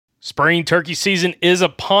Spring turkey season is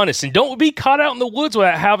upon us, and don't be caught out in the woods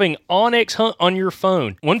without having onX Hunt on your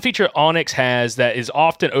phone. One feature onX has that is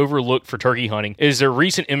often overlooked for turkey hunting is their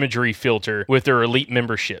recent imagery filter with their elite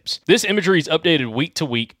memberships. This imagery is updated week to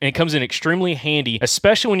week, and it comes in extremely handy,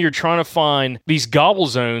 especially when you're trying to find these gobble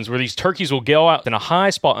zones where these turkeys will go out in a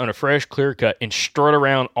high spot on a fresh clear cut and strut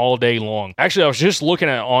around all day long. Actually, I was just looking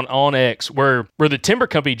at it on onX where the timber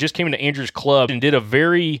company just came into Andrew's club and did a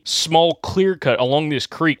very small clear cut along this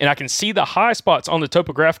creek, and I can see the high spots on the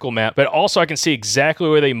topographical map, but also I can see exactly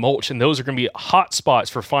where they mulch, and those are going to be hot spots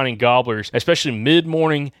for finding gobblers, especially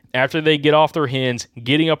mid-morning after they get off their hens,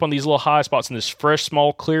 getting up on these little high spots in this fresh,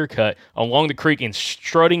 small clear cut along the creek and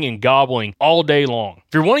strutting and gobbling all day long.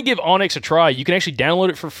 If you want to give onX a try, you can actually download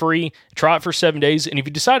it for free, try it for 7 days, and if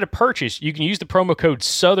you decide to purchase, you can use the promo code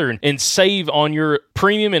SOUTHERN and save on your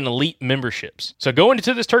premium and elite memberships. So go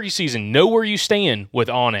into this turkey season, know where you stand with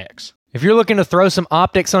onX. If you're looking to throw some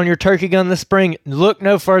optics on your turkey gun this spring, look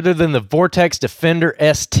no further than the Vortex Defender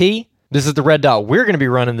ST. This is the red dot we're going to be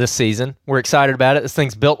running this season. We're excited about it. This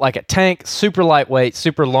thing's built like a tank, super lightweight,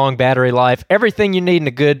 super long battery life, everything you need in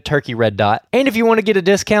a good turkey red dot. And if you want to get a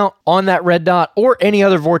discount on that red dot or any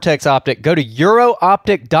other Vortex optic, go to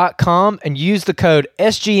eurooptic.com and use the code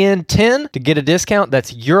SGN10 to get a discount.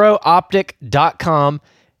 That's eurooptic.com,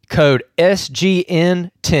 code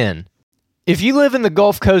SGN10. If you live in the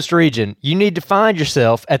Gulf Coast region, you need to find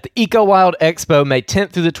yourself at the EcoWild Expo May 10th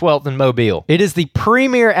through the 12th in Mobile. It is the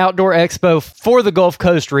premier outdoor expo for the Gulf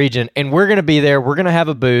Coast region, and we're going to be there. We're going to have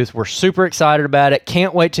a booth. We're super excited about it.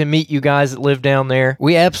 Can't wait to meet you guys that live down there.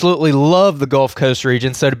 We absolutely love the Gulf Coast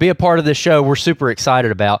region, so to be a part of this show, we're super excited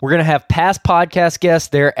about. We're going to have past podcast guests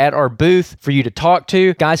there at our booth for you to talk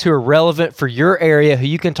to, guys who are relevant for your area, who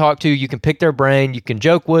you can talk to. You can pick their brain. You can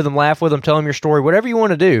joke with them, laugh with them, tell them your story, whatever you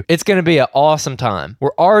want to do. It's going to be an awesome time.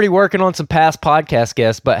 We're already working on some past podcast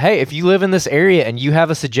guests, but hey, if you live in this area and you have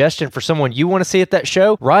a suggestion for someone you want to see at that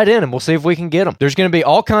show, write in and we'll see if we can get them. There's going to be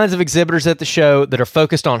all kinds of exhibitors at the show that are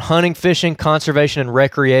focused on hunting, fishing, conservation, and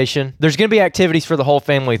recreation. There's going to be activities for the whole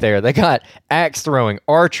family there. They got axe throwing,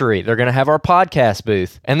 archery. They're going to have our podcast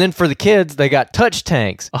booth. And then for the kids, they got touch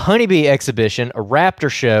tanks, a honeybee exhibition, a raptor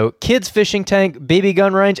show, kids fishing tank, BB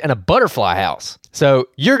gun range, and a butterfly house. So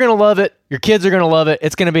you're going to love it. Your kids are going to love it.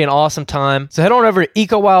 It's going to be an awesome time. So head on over to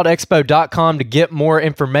ecowildexpo.com to get more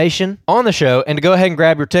information on the show and to go ahead and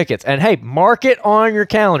grab your tickets. And hey, mark it on your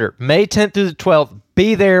calendar. May 10th through the 12th.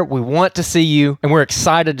 Be there. We want to see you, and we're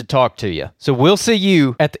excited to talk to you. So we'll see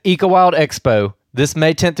you at the EcoWild Expo this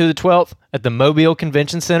May 10th through the 12th at the Mobile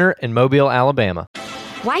Convention Center in Mobile, Alabama.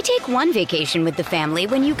 Why take one vacation with the family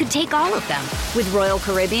when you could take all of them? With Royal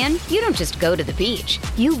Caribbean, you don't just go to the beach.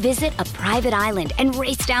 You visit a private island and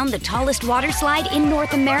race down the tallest water slide in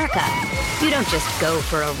North America. You don't just go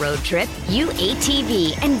for a road trip. You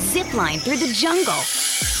ATV and zip line through the jungle.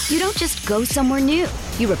 You don't just go somewhere new.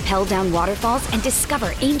 You rappel down waterfalls and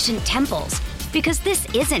discover ancient temples. Because this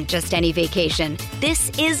isn't just any vacation.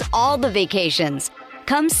 This is all the vacations.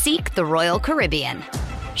 Come seek the Royal Caribbean.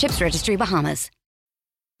 Ships Registry, Bahamas.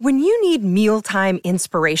 When you need mealtime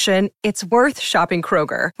inspiration, it's worth shopping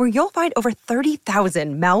Kroger, where you'll find over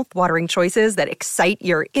 30,000 mouth-watering choices that excite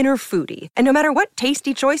your inner foodie. And no matter what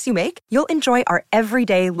tasty choice you make, you'll enjoy our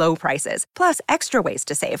everyday low prices, plus extra ways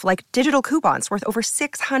to save, like digital coupons worth over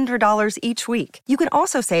 $600 each week. You can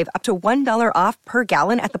also save up to $1 off per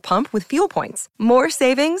gallon at the pump with fuel points. More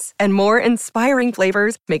savings and more inspiring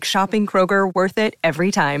flavors make shopping Kroger worth it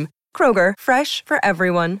every time. Kroger, fresh for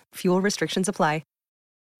everyone. Fuel restrictions apply.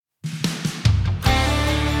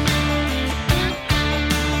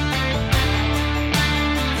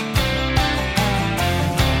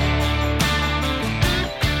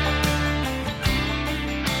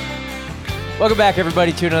 Welcome back,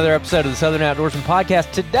 everybody, to another episode of the Southern Outdoorsman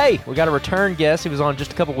Podcast. Today, we got a return guest. He was on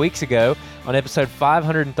just a couple weeks ago on episode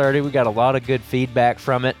 530. We got a lot of good feedback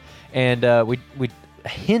from it, and we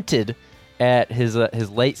hinted at his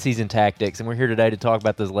late season tactics, and we're here today to talk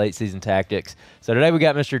about those late season tactics. So today we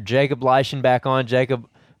got Mr. Jacob Lishen back on. Jacob,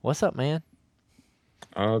 what's up, man?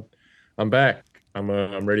 I'm back. I'm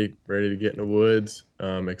ready to get in the woods.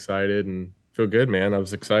 I'm excited and feel good, man. I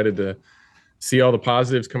was excited to see all the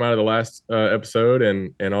positives come out of the last episode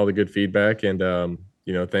and all the good feedback. And,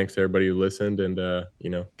 thanks to everybody who listened and,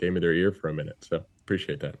 gave me their ear for a minute. So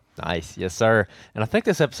appreciate that. Nice. Yes, sir. And I think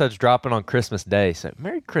this episode's dropping on Christmas Day. So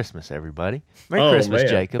Merry Christmas, everybody. Merry Christmas,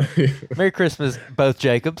 man. Jacob. Merry Christmas, both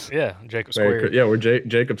Jacobs. Yeah, Jacob squared. Yeah, we're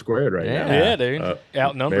Jacob squared right now. Yeah, dude.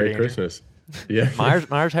 Outnumbered. Merry Christmas. Yeah.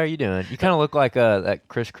 Myers, how you doing? You kind of look like that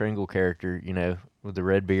Kris Kringle character, with the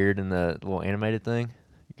red beard and the little animated thing.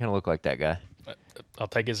 You kind of look like that guy. I'll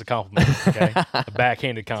take it as a compliment, okay? A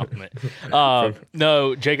backhanded compliment.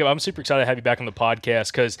 No, Jacob, I'm super excited to have you back on the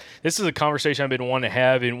podcast because this is a conversation I've been wanting to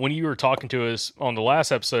have. And when you were talking to us on the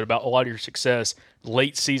last episode about a lot of your success,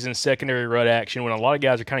 late season secondary rut action, when a lot of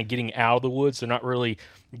guys are kind of getting out of the woods, they're not really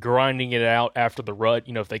grinding it out after the rut.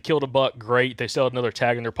 You know, if they killed a buck, great. They still had another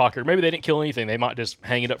tag in their pocket. Or maybe they didn't kill anything. They might just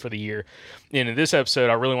hang it up for the year. And in this episode,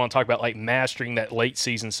 I really want to talk about like mastering that late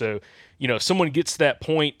season. So, you know, if someone gets to that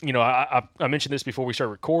point, you know, I mentioned this before we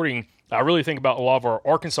started recording. I really think about a lot of our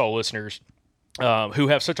Arkansas listeners who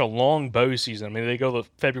have such a long bow season. I mean, they go to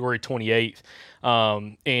February 28th,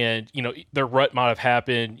 and, you know, their rut might have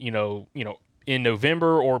happened, you know, in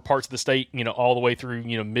November or parts of the state, you know, all the way through,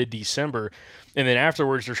 you know, mid-December. And then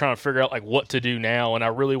afterwards, they're trying to figure out like what to do now. And I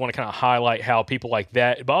really want to kind of highlight how people like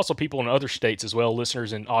that, but also people in other states as well,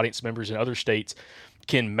 listeners and audience members in other states,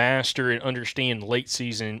 can master and understand late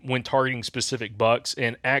season when targeting specific bucks.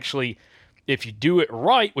 And actually, if you do it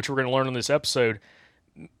right, which we're going to learn in this episode,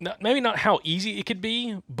 maybe not how easy it could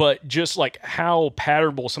be, but just like how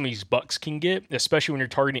patternable some of these bucks can get, especially when you're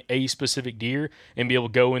targeting a specific deer, and be able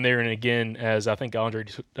to go in there and, again, as I think Andre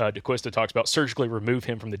DeQuista talks about, surgically remove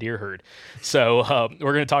him from the deer herd. So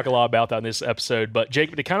we're going to talk a lot about that in this episode. But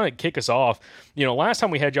Jake, to kind of kick us off, you know, last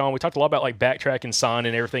time we had you on, we talked a lot about like backtrack and sign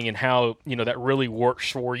and everything, and how, you know, that really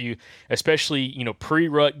works for you, especially, you know,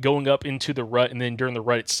 pre-rut, going up into the rut, and then during the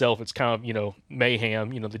rut itself, it's kind of, you know,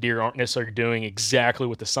 mayhem. You know, the deer aren't necessarily doing exactly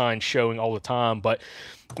with the signs showing all the time. But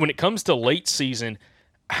when it comes to late season,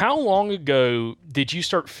 how long ago did you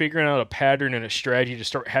start figuring out a pattern and a strategy to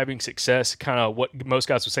start having success, kind of what most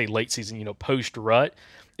guys would say late season, you know, post rut?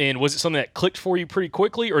 And was it something that clicked for you pretty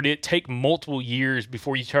quickly, or did it take multiple years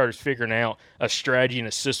before you started figuring out a strategy and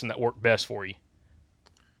a system that worked best for you?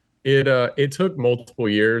 It took multiple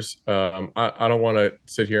years. I don't want to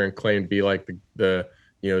sit here and claim to be like the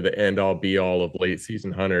you know, the end all be all of late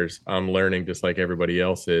season hunters. I'm learning just like everybody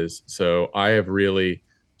else is. So I have really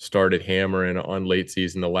started hammering on late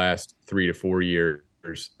season the last 3 to 4 years,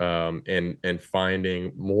 and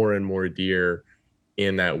finding more and more deer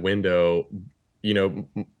in that window, you know,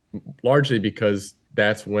 largely because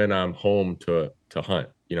that's when I'm home to hunt.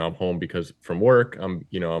 You know, I'm home because from work, I'm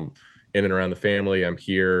in and around the family. I'm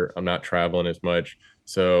here. I'm not traveling as much.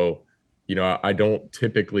 So, you know, I don't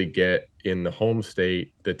typically get in the home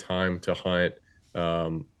state the time to hunt,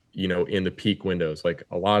 you know, in the peak windows. Like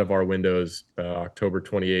a lot of our windows, October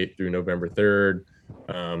 28th through November 3rd,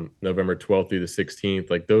 November 12th through the 16th,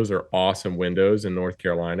 like those are awesome windows in North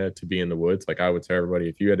Carolina to be in the woods. Like I would tell everybody,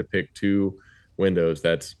 if you had to pick 2 windows,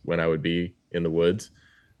 that's when I would be in the woods.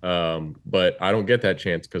 But I don't get that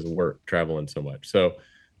chance because of work, traveling so much. So,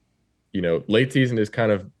 you know, late season has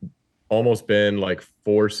kind of almost been like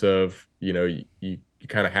force of, you know, you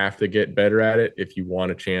kind of have to get better at it if you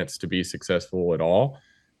want a chance to be successful at all.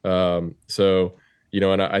 So, you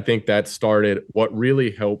know, and I think that started, what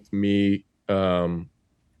really helped me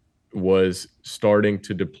was starting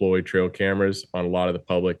to deploy trail cameras on a lot of the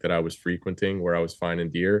public that I was frequenting, where I was finding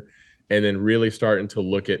deer, and then really starting to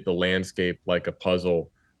look at the landscape like a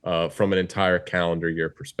puzzle from an entire calendar year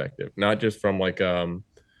perspective, not just from like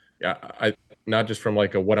not just from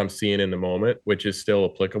like what I'm seeing in the moment, which is still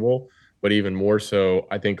applicable, but even more so,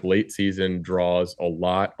 I think late season draws a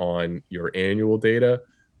lot on your annual data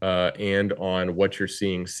and on what you're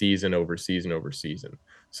seeing season over season over season.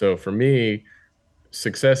 So for me,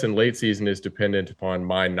 success in late season is dependent upon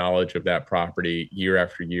my knowledge of that property year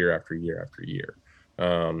after year after year after year,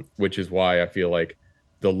 which is why I feel like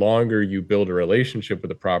the longer you build a relationship with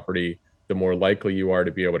the property, the more likely you are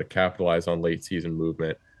to be able to capitalize on late season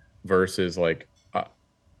movement versus like,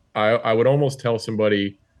 I would almost tell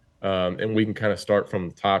somebody, and we can kind of start from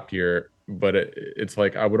the top here, but it's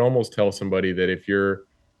like, I would almost tell somebody that if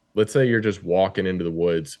let's say you're just walking into the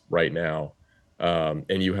woods right now,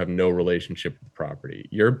 and you have no relationship with the property,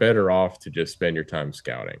 you're better off to just spend your time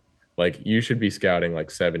scouting. Like you should be scouting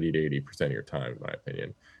like 70 to 80% of your time, in my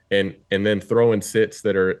opinion. And then throw in sits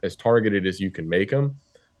that are as targeted as you can make them.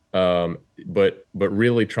 But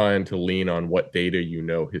really trying to lean on what data you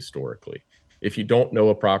know historically. If you don't know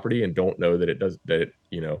a property and don't know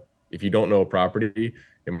if you don't know a property,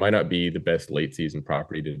 it might not be the best late season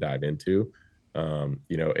property to dive into.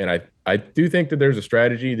 You know, and I do think that there's a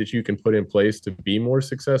strategy that you can put in place to be more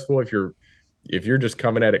successful if you're just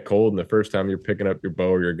coming at it cold and the first time you're picking up your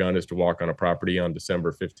bow or your gun is to walk on a property on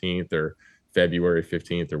December 15th or February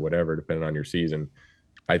 15th or whatever, depending on your season.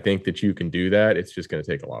 I think that you can do that. It's just going to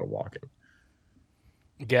take a lot of walking.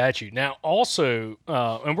 Got you. Now, also,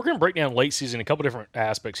 and we're going to break down late season in a couple different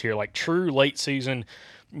aspects here, like true late season,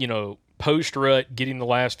 you know, post rut, getting the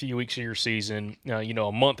last few weeks of your season, you know,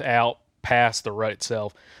 a month out, past the rut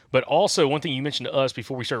itself. But also, one thing you mentioned to us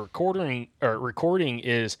before we started recording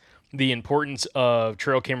is the importance of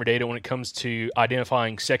trail camera data when it comes to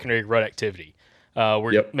identifying secondary rut activity,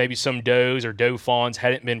 where maybe some does or doe fawns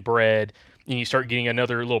hadn't been bred, and you start getting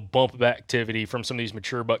another little bump of activity from some of these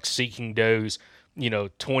mature bucks seeking does,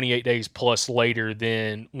 28 days plus later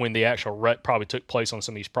than when the actual rut probably took place on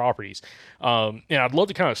some of these properties. And I'd love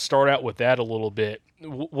to kind of start out with that a little bit.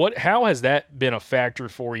 How has that been a factor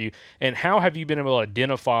for you, and how have you been able to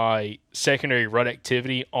identify secondary rut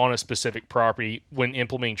activity on a specific property when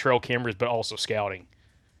implementing trail cameras, but also scouting?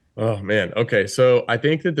 Oh man. Okay. So I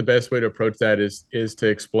think that the best way to approach that is to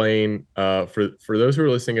explain, for those who are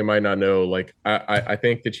listening and might not know, like I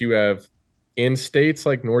think that you have in states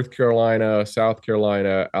like North Carolina, South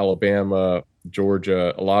Carolina, Alabama,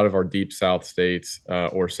 Georgia, a lot of our deep South states,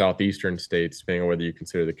 or southeastern states, depending on whether you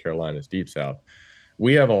consider the Carolinas deep South,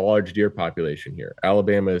 we have a large deer population here.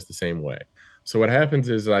 Alabama is the same way. So what happens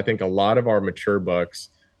is I think a lot of our mature bucks,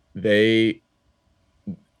 when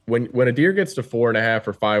a deer gets to 4.5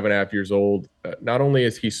 or 5.5 years old, not only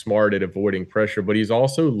is he smart at avoiding pressure, but he's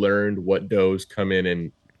also learned what does come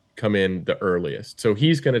in the earliest. So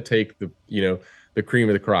he's going to take the cream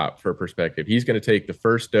of the crop for perspective. He's going to take the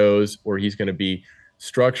first does, or he's going to be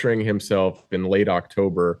structuring himself in late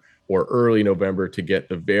October or early November to get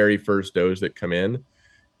the very first does that come in.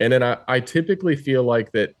 And then I typically feel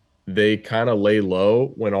like that they kind of lay low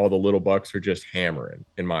when all the little bucks are just hammering,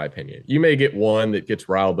 in my opinion. You may get one that gets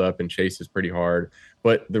riled up and chases pretty hard,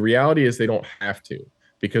 but the reality is they don't have to,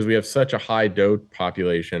 because we have such a high doe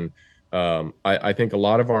population. I think a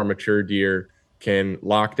lot of our mature deer can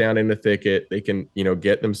lock down in the thicket. They can,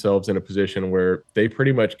 get themselves in a position where they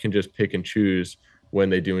pretty much can just pick and choose when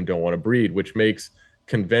they do and don't want to breed, which makes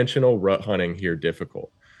conventional rut hunting here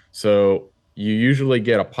difficult. So you usually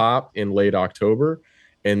get a pop in late October,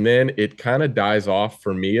 and then it kind of dies off,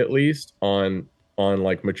 for me at least, on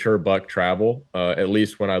like mature buck travel, at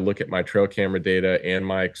least when I look at my trail camera data and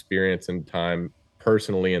my experience and time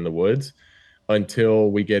personally in the woods,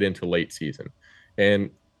 until we get into late season. And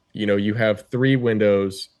you have 3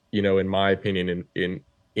 windows, in my opinion,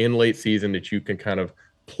 in late season that you can kind of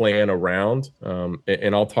plan around.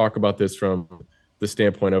 And I'll talk about this from the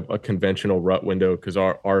standpoint of a conventional rut window, because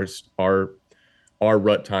our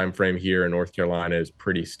rut time frame here in North Carolina is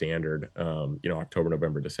pretty standard, October,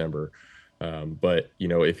 November, December. But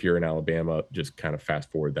if you're in Alabama, just kind of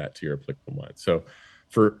fast forward that to your applicable month. So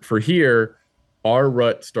for here, our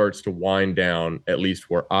rut starts to wind down, at least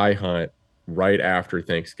where I hunt, right after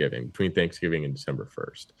Thanksgiving, between Thanksgiving and December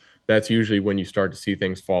 1st. That's usually when you start to see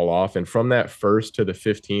things fall off. And from that 1st to the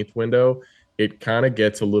 15th window, it kind of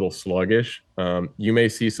gets a little sluggish. You may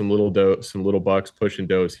see some little bucks pushing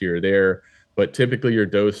does here or there, but typically your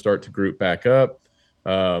does start to group back up.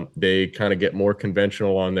 They kind of get more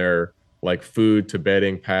conventional on their like food to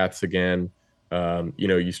bedding paths again.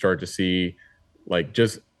 You start to see I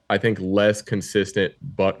think less consistent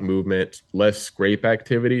buck movement, less scrape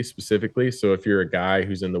activity specifically. So if you're a guy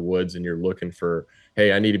who's in the woods and you're looking for,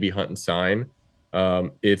 hey, I need to be hunting sign,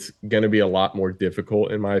 it's going to be a lot more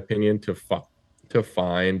difficult, in my opinion, to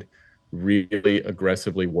find really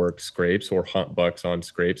aggressively worked scrapes or hunt bucks on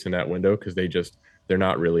scrapes in that window, because they're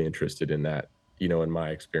not really interested in that, in my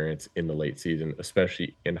experience, in the late season,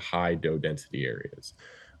 especially in high doe density areas.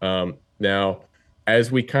 Now,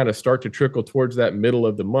 as we kind of start to trickle towards that middle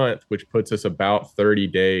of the month, which puts us about 30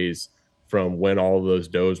 days from when all of those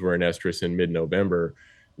does were in estrus in mid-November,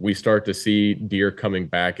 we start to see deer coming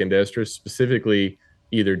back into estrus, specifically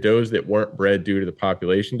either does that weren't bred due to the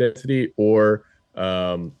population density, or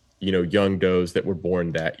young does that were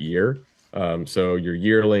born that year. So your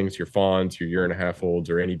yearlings, your fawns, your 1.5-year-olds,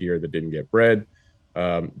 or any deer that didn't get bred,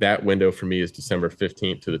 that window for me is December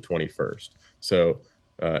 15th to the 21st. So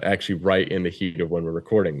actually right in the heat of when we're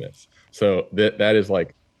recording this. So that is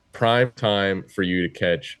like prime time for you to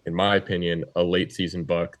catch, in my opinion, a late season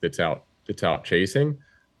buck that's out chasing.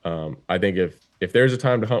 I think if there's a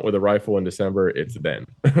time to hunt with a rifle in December, it's then,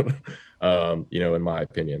 in my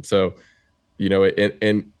opinion. So,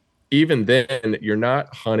 and even then, you're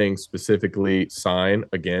not hunting specifically sign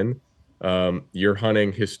again. You're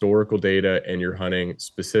hunting historical data, and you're hunting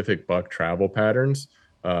specific buck travel patterns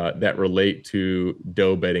that relate to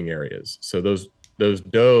doe bedding areas. So those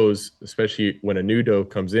does, especially when a new doe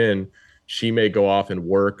comes in, she may go off and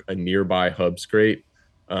work a nearby hub scrape.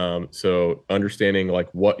 So understanding like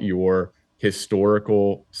what your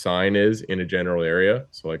historical sign is in a general area.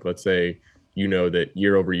 So like, let's say, that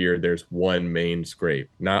year over year, there's one main scrape,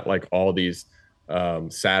 not like all these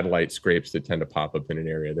satellite scrapes that tend to pop up in an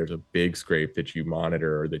area. There's a big scrape that you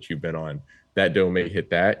monitor or that you've been on. That doe may hit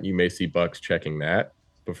that. You may see bucks checking that,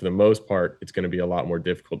 but for the most part, it's going to be a lot more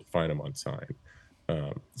difficult to find them on sign.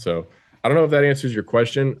 So I don't know if that answers your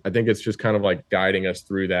question. I think it's just kind of like guiding us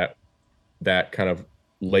through that kind of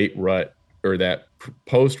late rut or that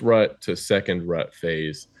post rut to second rut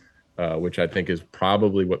phase, which I think is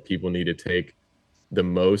probably what people need to take the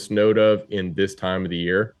most note of in this time of the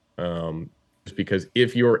year. Just because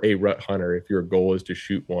if you're a rut hunter, if your goal is to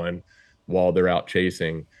shoot one while they're out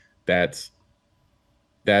chasing, that's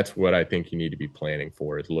what I think you need to be planning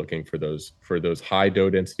for, is looking for those high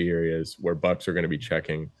doe density areas where bucks are going to be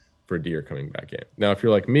checking for deer coming back in. Now, if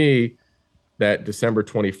you're like me, that December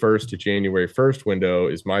 21st to January 1st window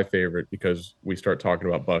is my favorite because we start talking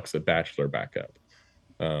about bucks that bachelor back up.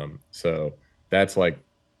 So that's like,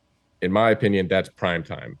 in my opinion, that's prime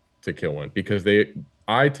time to kill one, because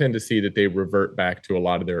I tend to see that they revert back to a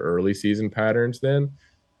lot of their early season patterns then.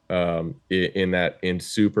 In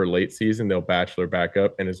super late season, they'll bachelor back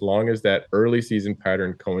up. And as long as that early season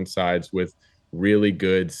pattern coincides with really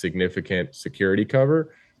good, significant security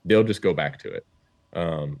cover, they'll just go back to it.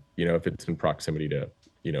 If it's in proximity to,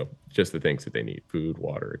 just the things that they need, food,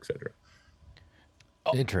 water, etc.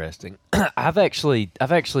 Interesting. I've actually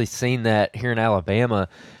seen that here in Alabama.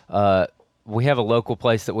 We have a local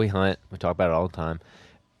place that we hunt. We talk about it all the time.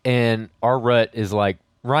 And our rut is like,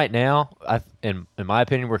 right now, in my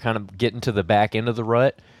opinion, we're kind of getting to the back end of the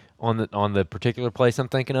rut on the particular place I'm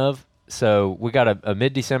thinking of. So we got a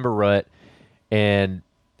mid-December rut, and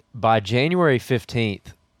by January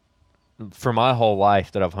 15th, for my whole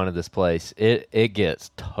life that I've hunted this place, it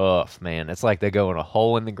gets tough, man. It's like they go in a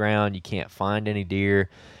hole in the ground. You can't find any deer.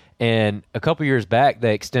 And a couple years back,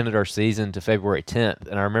 they extended our season to February 10th.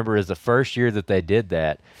 And I remember it was the first year that they did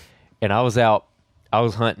that. And I was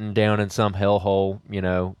hunting down in some hellhole,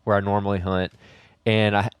 where I normally hunt.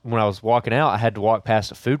 And when I was walking out, I had to walk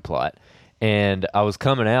past a food plot. And I was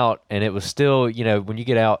coming out, and it was still, when you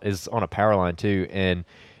get out, it's on a power line too. And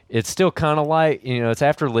it's still kind of light, it's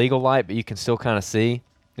after legal light, but you can still kind of see,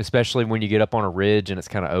 especially when you get up on a ridge and it's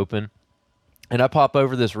kind of open. And I pop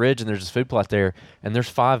over this ridge, and there's this food plot there, and there's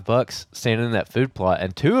 5 bucks standing in that food plot,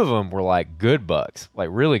 and 2 of them were like good bucks, like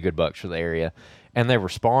really good bucks for the area. And they were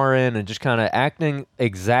sparring and just kind of acting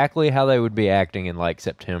exactly how they would be acting in like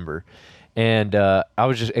September. And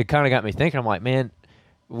it kind of got me thinking, I'm like, man,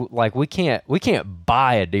 like we can't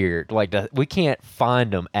buy a deer, like we can't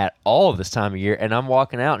find them at all this time of year. And I'm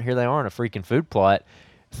walking out, and here they are in a freaking food plot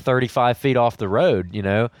 35 feet off the road.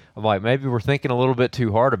 I'm like, maybe we're thinking a little bit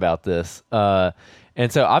too hard about this. And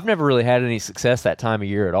so I've never really had any success that time of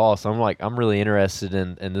year at all. So I'm really interested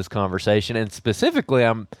in this conversation. And specifically,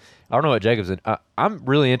 I don't know what Jacob's in. I'm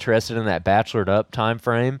really interested in that bachelored up time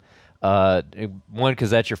frame. One, because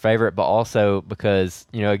that's your favorite, but also because,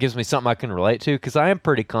 it gives me something I can relate to, because I am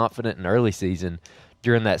pretty confident in early season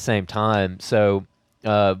during that same time. So,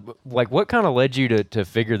 what kind of led you to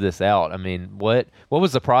figure this out? I mean, what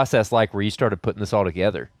was the process like where you started putting this all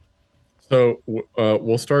together? So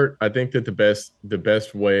we'll start. I think that the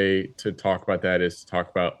best way to talk about that is to talk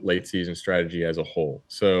about late season strategy as a whole.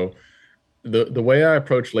 So the way I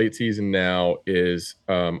approach late season now is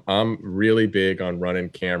I'm really big on running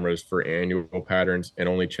cameras for annual patterns and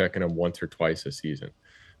only checking them once or twice a season.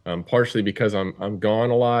 Partially because I'm gone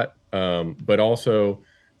a lot, but also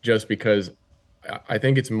just because I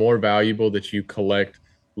think it's more valuable that you collect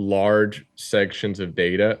large sections of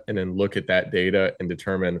data and then look at that data and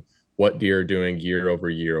determine what deer are doing year over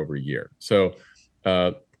year over year. So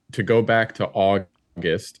to go back to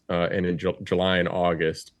August and in July and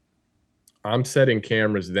August, I'm setting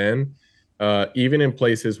cameras then, even in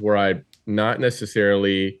places where I'm not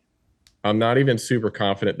even super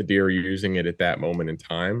confident the deer are using it at that moment in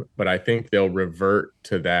time, but I think they'll revert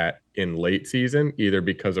to that in late season, either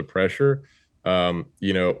because of pressure,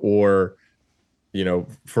 or,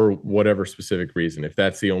 for whatever specific reason. If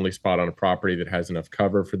that's the only spot on a property that has enough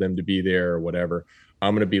cover for them to be there or whatever,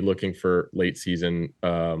 I'm going to be looking for late season,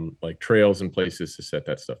 like trails and places to set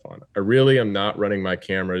that stuff on. I really am not running my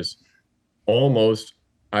cameras. I almost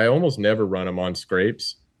never run them on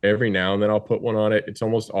scrapes. Every now and then I'll put one on it. It's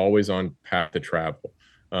almost always on path to travel,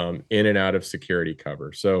 in and out of security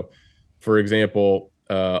cover. So for example,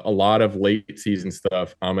 a lot of late season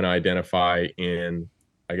stuff I'm going to identify in,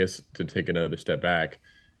 I guess, to take another step back.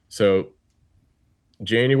 So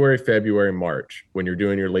January, February, March, when you're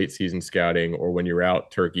doing your late season scouting or when you're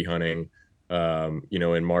out turkey hunting,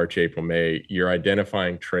 in March, April, May, you're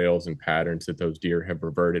identifying trails and patterns that those deer have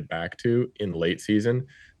reverted back to in late season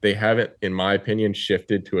they haven't, in my opinion,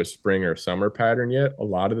 shifted to a spring or summer pattern yet. A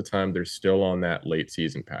lot of the time, they're still on that late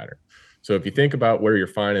season pattern. So if you think about where you're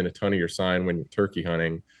finding a ton of your sign when you're turkey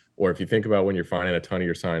hunting, or if you think about when you're finding a ton of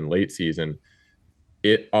your sign late season,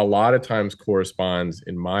 it a lot of times corresponds,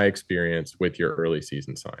 in my experience, with your early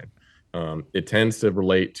season sign. It tends to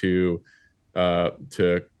relate to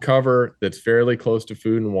cover that's fairly close to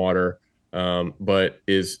food and water, but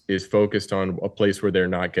is focused on a place where they're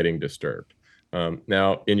not getting disturbed.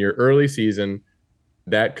 Now, in your early season,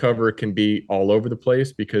 that cover can be all over the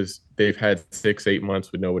place because they've had 6-8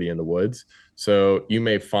 months with nobody in the woods. So you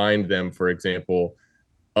may find them, for example,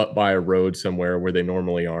 up by a road somewhere where they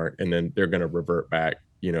normally aren't, and then they're going to revert back,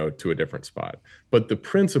 to a different spot. But the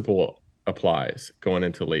principle applies going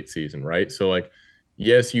into late season, right? So like,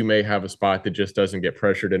 yes, you may have a spot that just doesn't get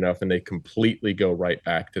pressured enough and they completely go right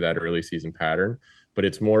back to that early season pattern, but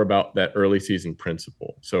it's more about that early season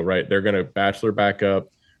principle. So, right, they're going to bachelor back up.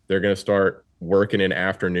 They're going to start working in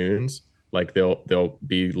afternoons. Like they'll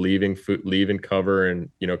be leaving cover and,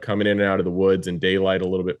 coming in and out of the woods in daylight a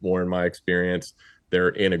little bit more, in my experience. They're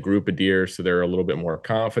in a group of deer, so they're a little bit more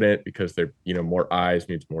confident because they're, more eyes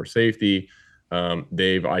means more safety.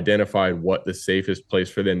 They've identified what the safest place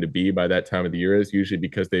for them to be by that time of the year is, usually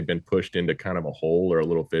because they've been pushed into kind of a hole or a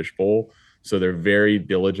little fishbowl. So they're very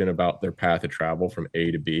diligent about their path of travel from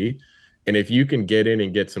A to B. And if you can get in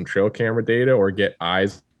and get some trail camera data or get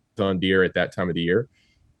eyes on deer at that time of the year,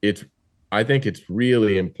 I think it's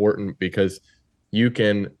really important, because you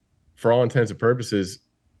can, for all intents and purposes,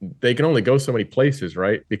 they can only go so many places,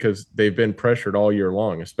 right? Because they've been pressured all year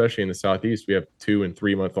long, especially in the Southeast. We have 2 and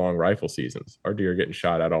 3 month long rifle seasons. Our deer are getting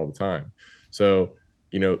shot at all the time. So,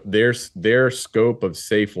 their scope of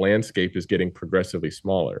safe landscape is getting progressively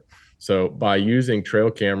smaller. So by using trail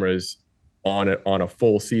cameras on a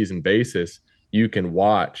full season basis, you can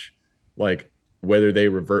watch like whether they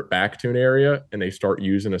revert back to an area and they start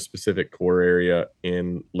using a specific core area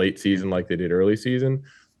in late season like they did early season,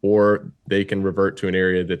 or they can revert to an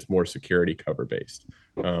area that's more security cover based,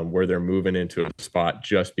 where they're moving into a spot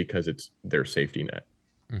just because it's their safety net.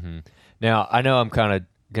 Mm-hmm. Now, I know I'm kind of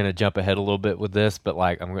going to jump ahead a little bit with this, but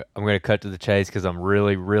like I'm going to cut to the chase because I'm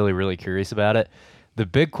really, really, really curious about it. The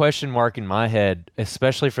big question mark in my head,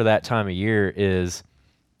 especially for that time of year, is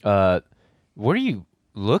what are you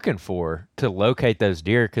looking for to locate those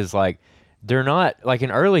deer? Because like they're not like in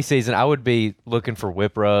early season, I would be looking for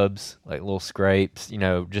whip rubs, like little scrapes,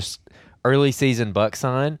 just early season buck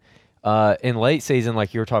sign. In late season,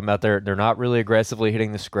 like you were talking about, they're not really aggressively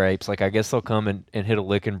hitting the scrapes. Like I guess they'll come and hit a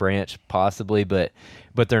licking branch possibly, but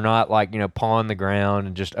they're not like, pawing the ground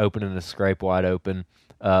and just opening the scrape wide open.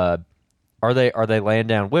 Are they laying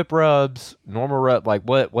down whip rubs, normal rub? Like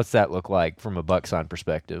what's that look like from a buck sign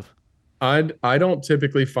perspective? I don't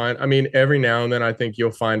typically find, every now and then I think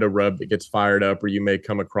you'll find a rub that gets fired up, or you may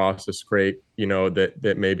come across a scrape,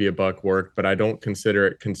 that maybe a buck worked, but I don't consider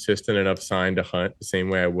it consistent enough sign to hunt the same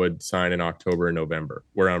way I would sign in October and November,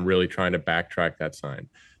 where I'm really trying to backtrack that sign.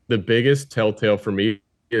 The biggest telltale for me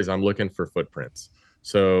is I'm looking for footprints.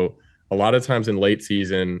 So a lot of times in late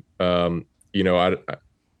season,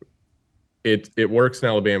 it works in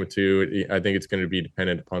Alabama too. I think it's going to be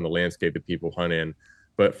dependent upon the landscape that people hunt in.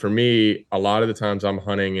 But for me, a lot of the times I'm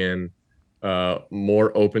hunting in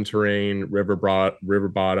more open terrain, river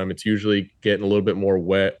bottom. It's usually getting a little bit more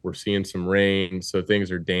wet. We're seeing some rain, so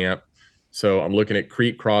things are damp. So I'm looking at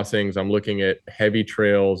creek crossings. I'm looking at heavy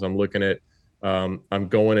trails. I'm looking at I'm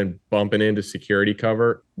going and bumping into security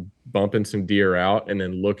cover, bumping some deer out, and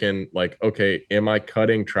then looking like, okay, am I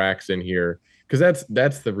cutting tracks in here? Because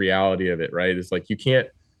that's the reality of it, right? It's like you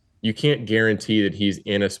can't guarantee that he's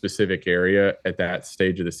in a specific area at that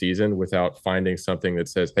stage of the season without finding something that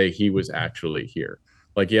says, hey, he was actually here.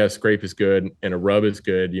 Like, yeah, scrape is good and a rub is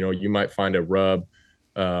good. You might find a rub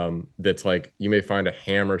that's like, you may find a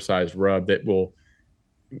hammer sized rub that will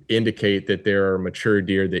indicate that there are mature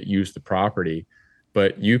deer that use the property,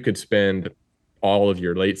 but you could spend all of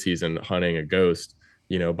your late season hunting a ghost,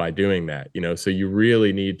 by doing that, so you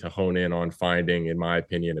really need to hone in on finding, in my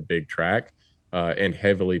opinion, a big track. And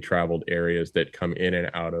heavily traveled areas that come in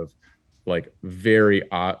and out of like very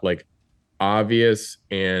obvious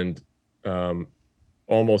and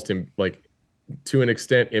almost like to an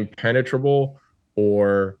extent impenetrable,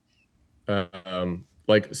 or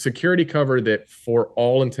like security cover that for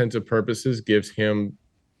all intents and purposes gives him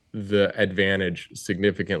the advantage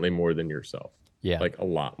significantly more than yourself. Yeah. Like a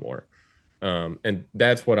lot more. And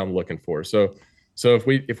that's what I'm looking for. So if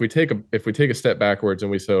we take a step backwards and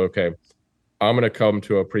we say, okay, I'm going to come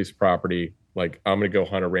to a piece of property, like I'm going to go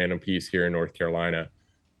hunt a random piece here in North Carolina.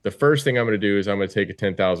 The first thing I'm going to do is I'm going to take a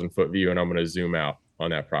 10,000 foot view and I'm going to zoom out on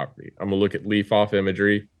that property. I'm going to look at leaf off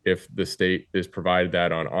imagery. If the state is provided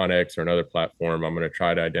that on Onyx or another platform, I'm going to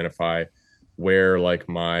try to identify where like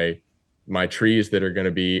my trees that are going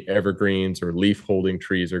to be evergreens or leaf holding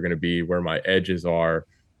trees are going to be, where my edges are,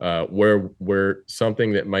 where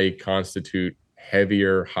something that might constitute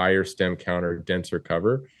heavier, higher stem count or denser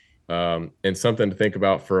cover. And something to think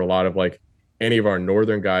about for a lot of like any of our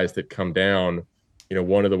northern guys that come down. You know,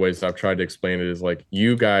 one of the ways I've tried to explain it is like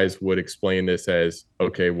you guys would explain this as,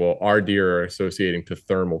 okay, well, our deer are associating to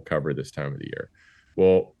thermal cover this time of the year.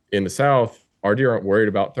 Well, in the South, our deer aren't worried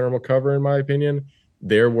about thermal cover, in my opinion.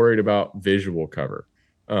 They're worried about visual cover.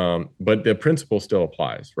 But the principle still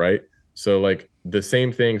applies, right? So like the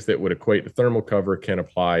same things that would equate to thermal cover can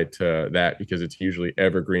apply to that, because it's usually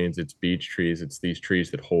evergreens, it's beech trees, it's these trees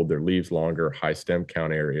that hold their leaves longer, high stem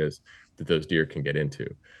count areas that those deer can get into.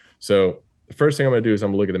 So the first thing I'm going to do is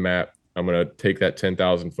I'm going to look at the map. I'm going to take that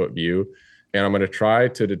 10,000 foot view, and I'm going to try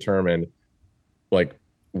to determine like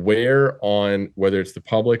where on, whether it's the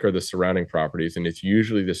public or the surrounding properties, and it's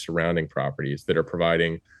usually the surrounding properties that are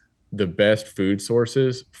providing the best food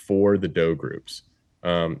sources for the doe groups,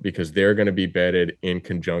 because they're going to be bedded in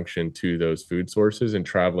conjunction to those food sources and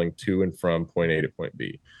traveling to and from point A to point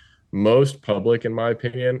B. Most public, in my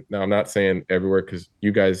opinion, now I'm not saying everywhere, because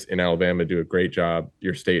you guys in Alabama do a great job.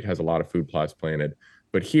 Your state has a lot of food plots planted,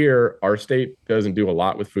 but here our state doesn't do a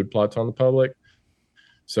lot with food plots on the public.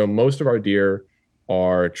 So most of our deer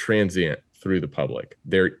are transient through the public.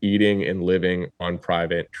 They're eating and living on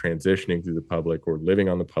private, transitioning through the public, or living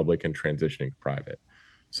on the public and transitioning to private.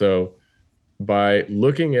 So by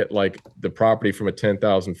looking at like the property from a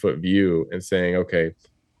 10,000 foot view and saying, okay,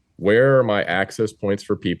 where are my access points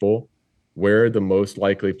for people? Where are the most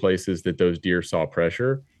likely places that those deer saw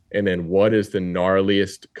pressure? And then what is the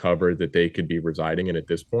gnarliest cover that they could be residing in at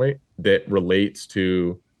this point that relates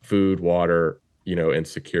to food, water, you know, and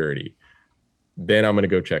security? Then I'm going to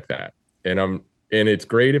go check that. And it's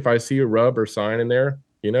great if I see a rub or sign in there,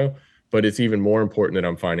 you know, but it's even more important that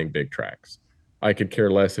I'm finding big tracks. I could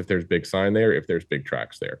care less if there's big sign there, if there's big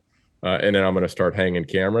tracks there. And then I'm going to start hanging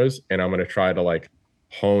cameras, and I'm going to try to like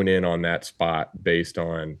hone in on that spot based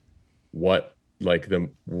on what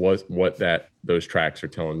those tracks are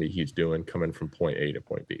telling me he's doing coming from point A to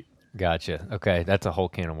point B. Gotcha. Okay, that's a whole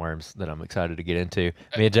can of worms that I'm excited to get into.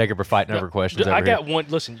 Me and Jacob are fighting over questions. I got one.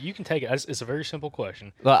 Listen, you can take it. It's a very simple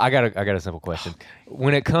question. Well, I got a simple question. Okay.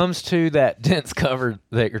 When it comes to that dense cover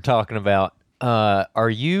that you're talking about, are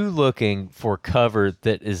you looking for cover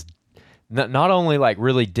that is not only like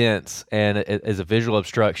really dense and is a visual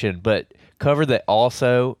obstruction, but cover that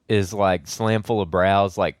also is like slam full of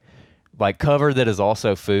browse, like cover that is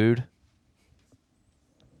also food?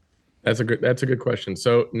 That's a good question.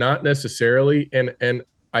 So not necessarily, and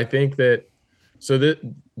I think that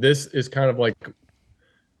this is kind of like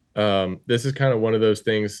this is kind of one of those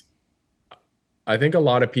things. I think a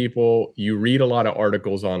lot of people, you read a lot of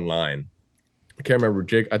articles online. I can't remember,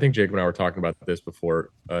 Jake. I think Jake and I were talking about this before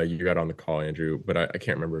you got on the call, Andrew, but I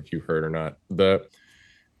can't remember if you heard or not.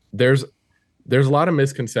 There's a lot of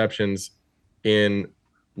misconceptions in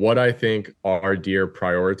what I think our deer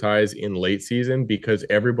prioritize in late season, because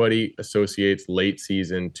everybody associates late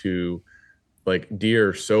season to like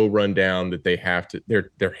deer so run down that they have to,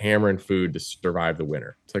 they're hammering food to survive the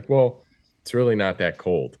winter. It's like, well, it's really not that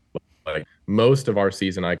cold. Like most of our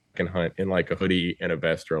season, I can hunt in like a hoodie and a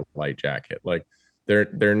vest or a light jacket. Like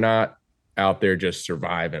they're not out there just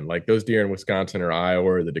surviving. Like those deer in Wisconsin or Iowa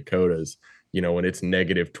or the Dakotas, you know, when it's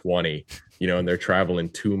 -20, you know, and they're traveling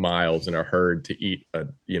 2 miles in a herd to eat,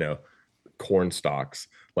 corn stalks,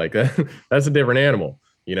 like that's a different animal,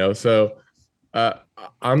 you know? So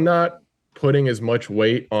I'm not putting as much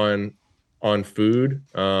weight on food,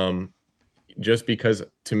 just because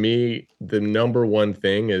to me, the number one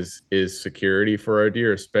thing is security for our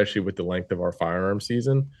deer, especially with the length of our firearm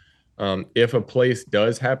season. If a place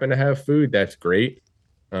does happen to have food, that's great.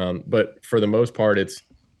 But for the most part, it's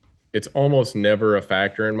almost never a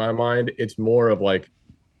factor in my mind. It's more of like,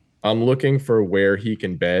 I'm looking for where he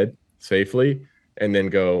can bed safely, and then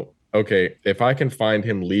go, okay, if I can find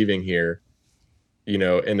him leaving here, you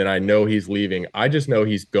know, and then I know he's leaving, I just know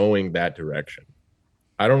he's going that direction.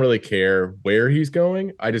 I don't really care where he's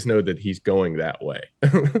going. I just know that he's going that way.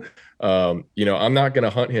 You know, I'm not going to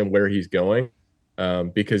hunt him where he's going,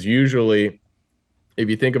 because usually if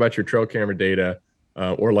you think about your trail camera data,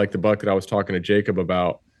 or like the buck that I was talking to Jacob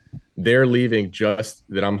about, they're leaving just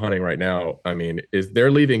that I'm hunting right now. I mean,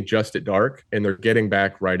 they're leaving just at dark and they're getting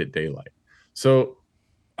back right at daylight. So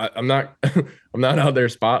I'm not out there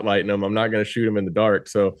spotlighting them. I'm not going to shoot him in the dark.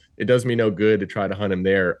 So it does me no good to try to hunt him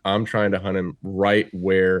there. I'm trying to hunt him right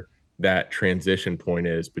where that transition point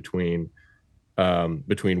is between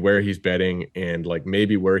where he's bedding and like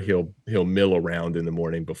maybe where he'll mill around in the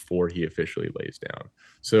morning before he officially lays down.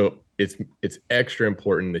 So it's extra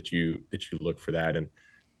important that you look for that. And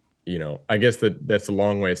I guess that's a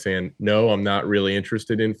long way of saying no, I'm not really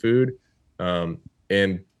interested in food.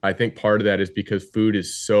 And I think part of that is because food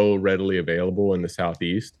is so readily available in the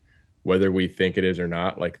Southeast, whether we think it is or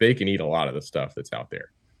not. Like they can eat a lot of the stuff that's out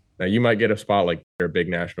there. Now you might get a spot like a big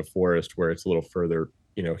national forest where it's a little further,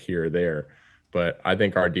 here or there. But I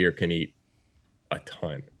think our deer can eat a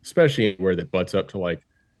ton, especially where that butts up to like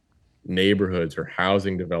neighborhoods or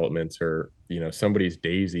housing developments or, somebody's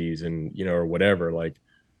daisies and, or whatever, like,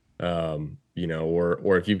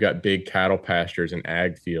 or if you've got big cattle pastures and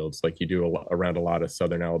ag fields, like you do around a lot of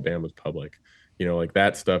Southern Alabama's public, like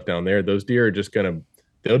that stuff down there, those deer are just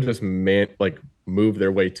they'll just move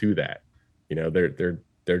their way to that.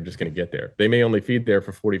 They're just going to get there. They may only feed there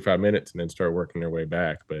for 45 minutes and then start working their way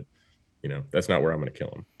back. But, that's not where I'm going to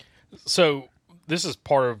kill them. So this is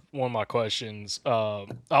part of one of my questions. I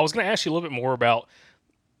was going to ask you a little bit more about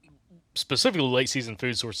specifically late season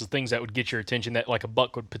food sources, things that would get your attention that like a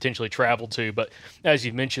buck would potentially travel to. But as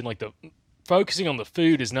you mentioned, like the focusing on the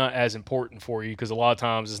food is not as important for you because a lot of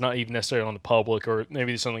times it's not even necessarily on the public, or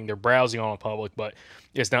maybe it's something they're browsing on the public, but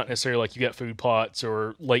it's not necessarily like you got food plots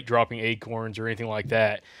or late dropping acorns or anything like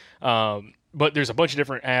that. But there's a bunch of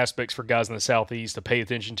different aspects for guys in the Southeast to pay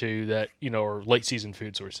attention to that, are late season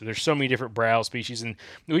food sources. There's so many different browse species. And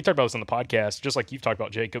we talked about this on the podcast, just like you've talked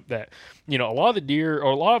about, Jacob, that, a lot of the deer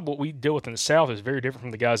or a lot of what we deal with in the South is very different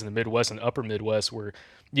from the guys in the Midwest and the upper Midwest where,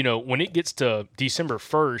 when it gets to December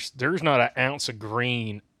 1st, there's not an ounce of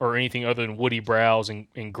green or anything other than woody browse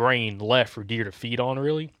and grain left for deer to feed on,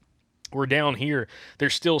 really. We're down here,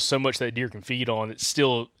 there's still so much that deer can feed on. It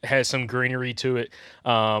still has some greenery to it,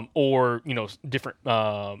 or, different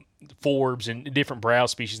forbs and different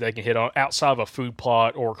browse species they can hit on outside of a food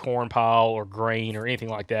plot or corn pile or grain or anything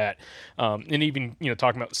like that. And even,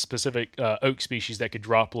 talking about specific oak species that could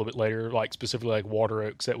drop a little bit later, like specifically like water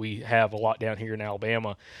oaks that we have a lot down here in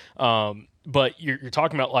Alabama. But you're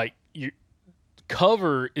talking about like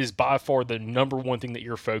cover is by far the number one thing that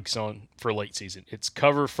you're focused on for late season. It's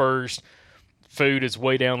cover first. Food is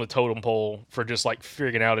way down the totem pole for just like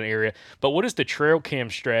figuring out an area. But what is the trail cam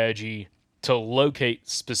strategy to locate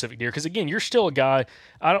specific deer? Because again, you're still a guy.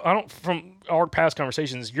 I don't. From our past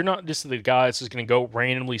conversations, you're not just the guy that's just going to go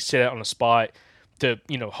randomly sit out on a spot to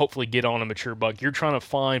hopefully get on a mature buck. You're trying to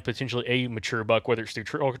find potentially a mature buck, whether it's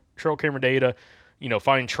through trail camera data,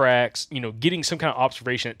 finding tracks, getting some kind of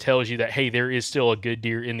observation that tells you that, hey, there is still a good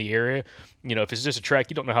deer in the area. If it's just a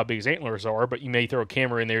track, you don't know how big his antlers are, but you may throw a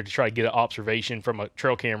camera in there to try to get an observation from a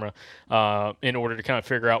trail camera in order to kind of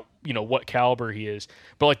figure out, what caliber he is.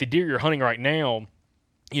 But like the deer you're hunting right now,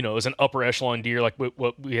 is an upper echelon deer, like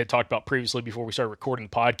what we had talked about previously before we started recording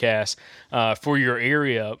the podcast for your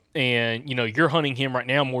area. And, you're hunting him right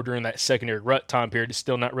now more during that secondary rut time period. It's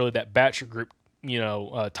still not really that bachelor group,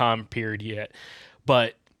 time period yet.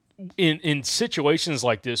 But in situations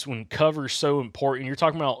like this, when cover is so important, you're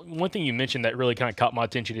talking about one thing you mentioned that really kind of caught my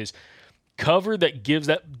attention is cover that gives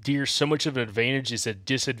that deer so much of an advantage is a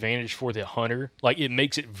disadvantage for the hunter. Like it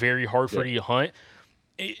makes it very hard for you to hunt.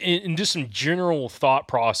 And just some general thought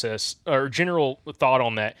process or general thought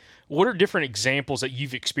on that. What are different examples that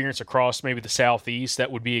you've experienced across maybe the Southeast that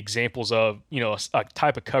would be examples of, a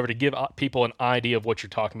type of cover to give people an idea of what you're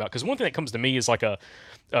talking about? Because one thing that comes to me is like a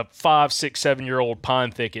 5, 6, 7-year-old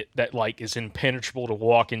pine thicket that like is impenetrable to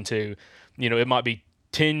walk into. It might be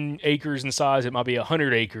 10 acres in size, it might be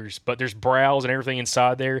 100 acres, but there's browse and everything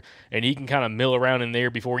inside there, and he can kind of mill around in there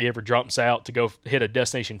before he ever jumps out to go hit a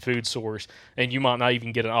destination food source, and you might not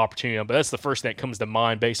even get an opportunity. But that's the first thing that comes to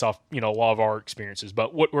mind based off, a lot of our experiences.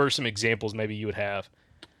 But what were some examples maybe you would have?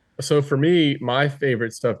 So for me, my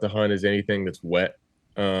favorite stuff to hunt is anything that's wet,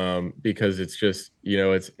 because it's just,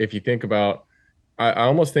 it's, if you think about, I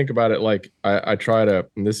almost think about it like I try to,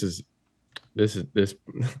 and this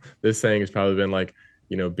saying has probably been like,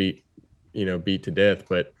 beat to death,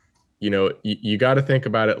 but you got to think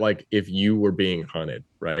about it like if you were being hunted,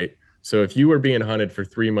 right? So if you were being hunted for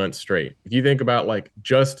 3 months straight, if you think about like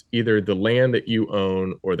just either the land that you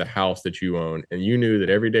own or the house that you own, and you knew that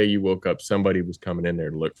every day you woke up, somebody was coming in there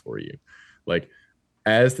to look for you. Like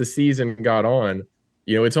as the season got on,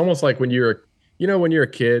 it's almost like when you're a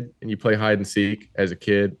kid and you play hide and seek as a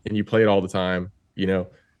kid and you play it all the time,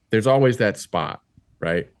 there's always that spot,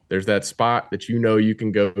 right? There's that spot that you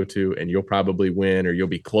can go to and you'll probably win, or you'll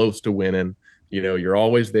be close to winning. You're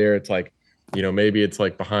always there. It's like, maybe it's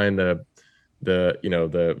like behind the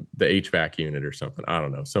HVAC unit or something. I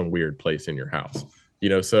don't know, some weird place in your house.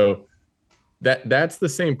 So that's the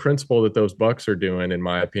same principle that those bucks are doing, in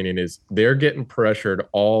my opinion. Is they're getting pressured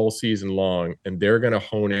all season long, and they're going to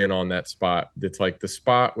hone in on that spot. That's like the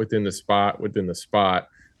spot within the spot within the spot.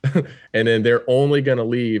 And then they're only going to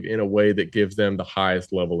leave in a way that gives them the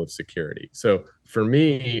highest level of security. So for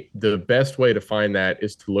me, the best way to find that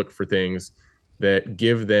is to look for things that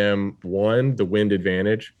give them, one, the wind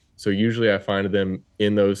advantage. So usually I find them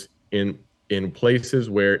in those in places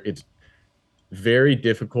where it's very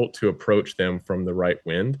difficult to approach them from the right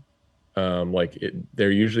wind.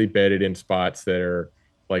 They're usually bedded in spots that are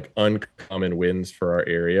like uncommon winds for our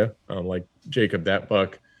area. Like Jacob, that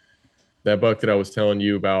buck that I was telling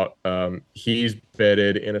you about, he's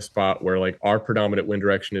bedded in a spot where like our predominant wind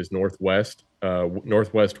direction is northwest,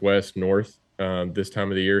 west, north, this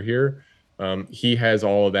time of the year here. He has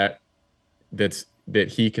all of that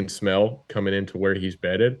that he can smell coming into where he's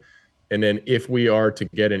bedded. And then if we are to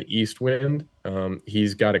get an east wind,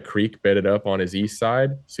 he's got a creek bedded up on his east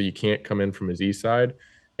side, so you can't come in from his east side.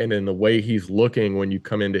 And then the way he's looking when you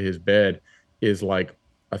come into his bed is like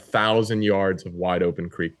 1,000 yards of wide open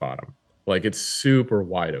creek bottom. Like it's super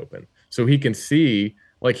wide open. So he can see,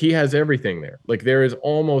 like he has everything there. Like there is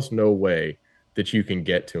almost no way that you can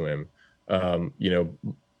get to him,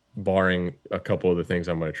 barring a couple of the things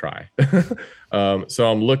I'm going to try.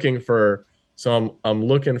 So I'm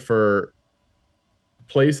looking for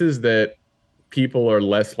places that people are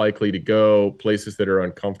less likely to go, places that are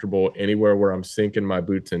uncomfortable, anywhere where I'm sinking my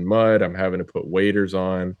boots in mud, I'm having to put waders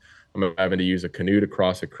on, I'm having to use a canoe to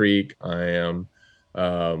cross a creek. I am,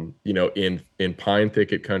 in pine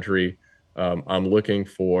thicket country. I'm looking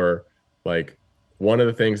for, like, one of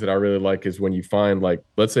the things that I really like is when you find, like,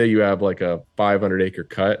 let's say you have like a 500-acre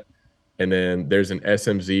cut, and then there's an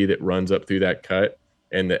SMZ that runs up through that cut,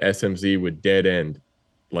 and the SMZ would dead end,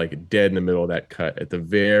 like dead in the middle of that cut at the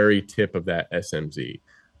very tip of that SMZ.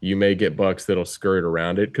 You may get bucks that'll skirt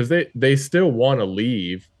around it because they still want to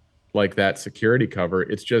leave like that security cover.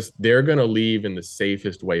 It's just they're going to leave in the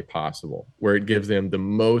safest way possible, where it gives them the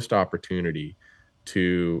most opportunity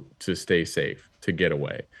to stay safe, to get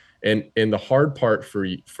away. And the hard part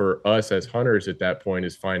for us as hunters at that point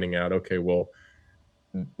is finding out, okay, well,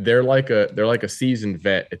 they're like a seasoned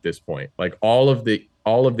vet at this point. Like all of the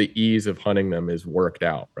ease of hunting them is worked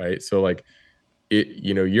out, right? So like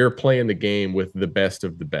you're playing the game with the best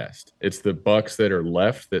of the best. It's the bucks that are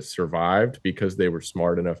left that survived because they were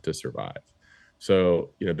smart enough to survive.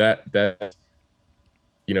 So that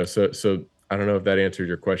so I don't know if that answers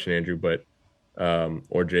your question, Andrew, but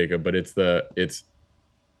or Jacob, but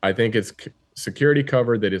I think it's security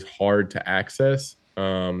cover that is hard to access,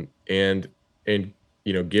 and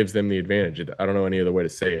gives them the advantage. I don't know any other way to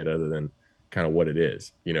say it other than kind of what it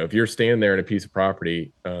is. If you're standing there in a piece of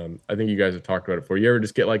property, I think you guys have talked about it before. You ever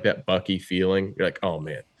just get like that bucky feeling? You're like, oh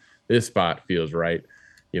man, this spot feels right.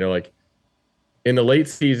 Like in the late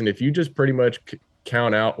season, if you just pretty much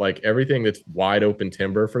count out like everything that's wide open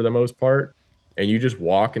timber for the most part, and you just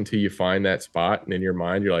walk until you find that spot, and in your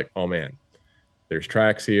mind, you're like, oh man, there's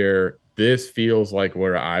tracks here. This feels like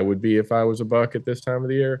where I would be if I was a buck at this time of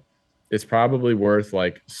the year. It's probably worth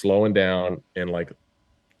like slowing down and like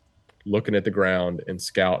looking at the ground and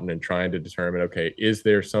scouting and trying to determine, okay, is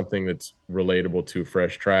there something that's relatable to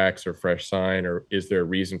fresh tracks or fresh sign, or is there a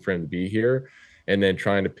reason for him to be here? And then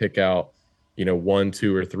trying to pick out, 1,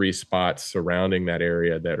 2, or 3 spots surrounding that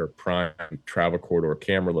area that are prime travel corridor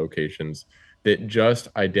camera locations that just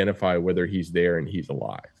identify whether he's there and he's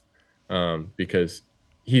alive. Because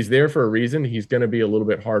he's there for a reason. He's going to be a little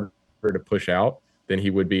bit harder to push out than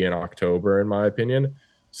he would be in October, in my opinion.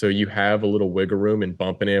 So you have a little wiggle room in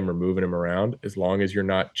bumping him or moving him around, as long as you're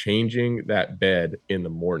not changing that bed in the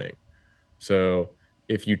morning. So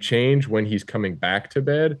if you change when he's coming back to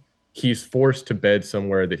bed, he's forced to bed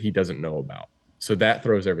somewhere that he doesn't know about. So that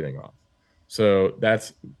throws everything off. So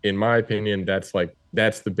that's, in my opinion, that's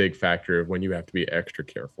the big factor of when you have to be extra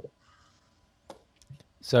careful.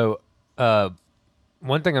 So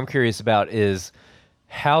one thing I'm curious about is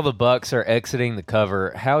how the bucks are exiting the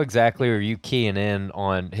cover. How exactly are you keying in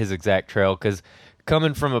on his exact trail? Because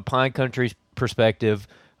coming from a pine country perspective,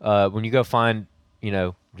 when you go find,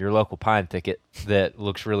 your local pine thicket that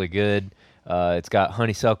looks really good, it's got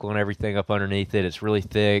honeysuckle and everything up underneath it. It's really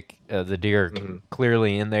thick. The deer are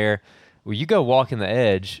clearly in there. Well, you go walking the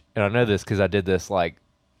edge, and I know this because I did this like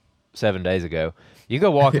 7 days ago. You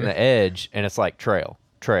go walking the edge, and it's like trail.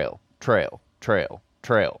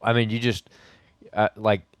 I mean, you just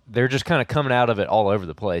they're just kind of coming out of it all over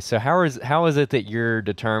the place. So how is it that you're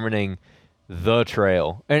determining the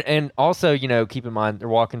trail? And also, keep in mind they're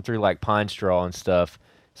walking through like pine straw and stuff.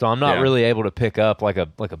 So I'm not really able to pick up like a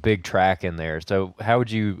big track in there. So how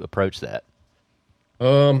would you approach that?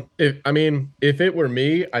 If it were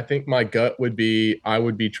me, I think my gut would be I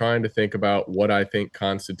would be trying to think about what I think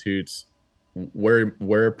constitutes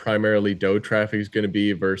where primarily doe traffic is going to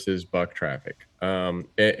be versus buck traffic.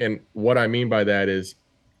 And what I mean by that is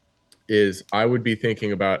I would be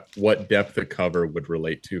thinking about what depth of cover would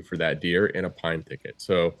relate to for that deer in a pine thicket.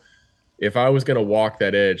 So if I was going to walk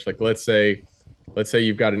that edge, like let's say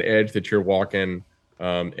you've got an edge that you're walking,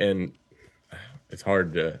 and it's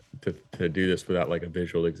hard to do this without like a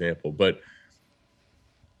visual example, but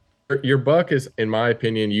your buck is, in my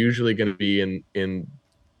opinion, usually going to be in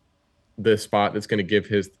the spot that's going to give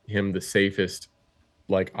him the safest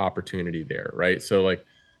like opportunity there, right? So like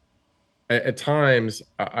at times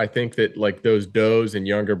I think that like those does and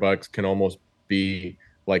younger bucks can almost be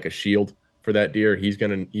like a shield for that deer. He's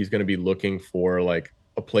gonna be looking for like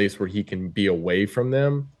a place where he can be away from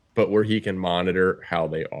them, but where he can monitor how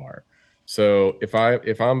they are. So if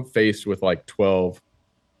I'm faced with like 12,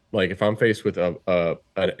 like if I'm faced with an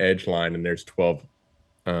edge line and there's 12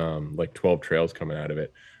 like 12 trails coming out of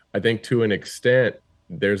it, I think to an extent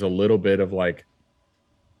there's a little bit of like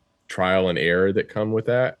trial and error that come with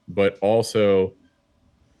that, but also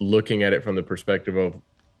looking at it from the perspective of,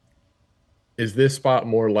 is this spot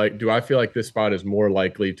more like, do I feel like this spot is more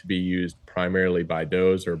likely to be used primarily by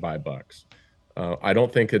does or by bucks? I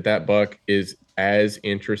don't think that buck is as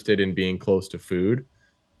interested in being close to food.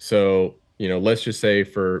 So, let's just say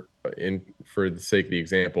for the sake of the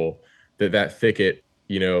example, that thicket,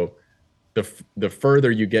 the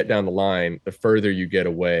further you get down the line, the further you get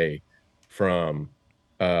away from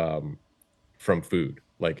food.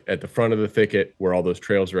 Like at the front of the thicket where all those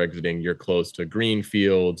trails are exiting, you're close to green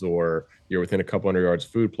fields, or you're within a couple hundred yards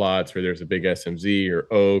of food plots, or there's a big SMZ or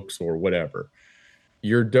oaks or whatever.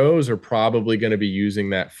 Your does are probably going to be using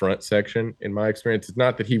that front section. In my experience, it's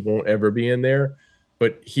not that he won't ever be in there,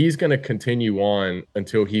 but he's going to continue on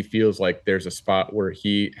until he feels like there's a spot where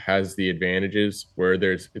he has the advantages, where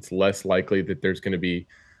it's less likely that there's going to be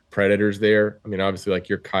predators there. I mean, obviously like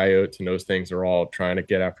your coyotes and those things are all trying to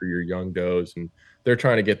get after your young does, and they're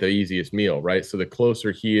trying to get the easiest meal, right? So the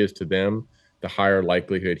closer he is to them, the higher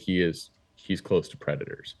likelihood he's close to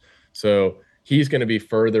predators. So he's going to be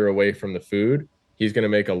further away from the food. He's going to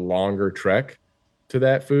make a longer trek to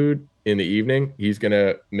that food in the evening. He's going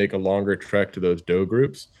to make a longer trek to those doe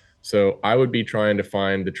groups. So I would be trying to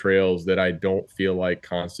find the trails that I don't feel like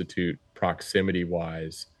constitute proximity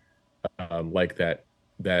wise, like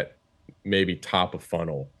that maybe top of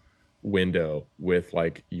funnel window with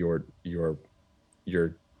like your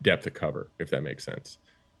depth of cover, if that makes sense.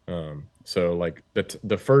 So like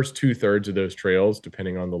the first 2/3 of those trails,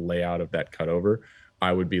 depending on the layout of that cutover,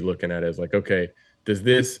 I would be looking at as like, okay,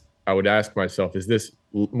 I would ask myself, is this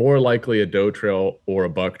more likely a doe trail or a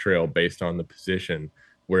buck trail based on the position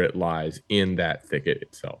where it lies in that thicket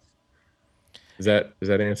itself? Does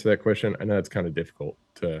that answer that question? I know it's kind of difficult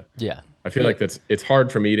to, yeah. I feel like it's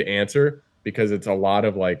hard for me to answer because it's a lot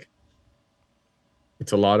of like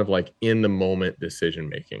in the moment decision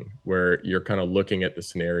making where you're kind of looking at the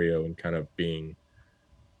scenario and kind of being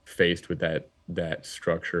faced with that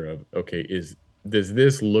structure of, okay, does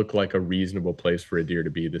this look like a reasonable place for a deer to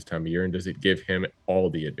be this time of year, and does it give him all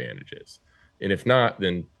the advantages? And if not,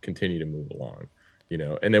 then continue to move along,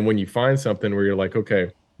 and then when you find something where you're like,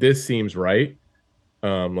 okay, this seems right,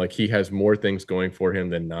 like he has more things going for him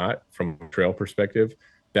than not from a trail perspective,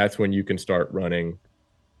 that's when you can start running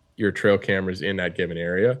your trail cameras in that given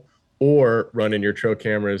area, or running your trail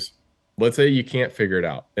cameras. Let's say you can't figure it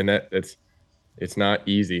out, and it's not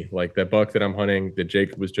easy. Like that buck that I'm hunting that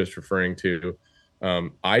Jacob was just referring to,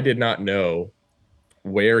 I did not know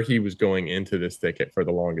where he was going into this thicket for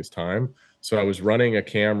the longest time. So I was running a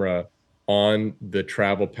camera on the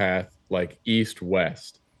travel path, like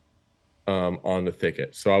east-west, on the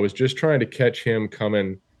thicket. So I was just trying to catch him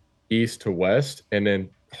coming east to west, and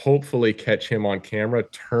then hopefully catch him on camera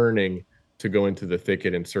turning to go into the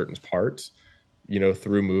thicket in certain parts,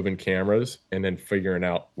 through moving cameras, and then figuring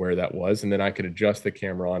out where that was. And then I could adjust the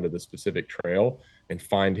camera onto the specific trail and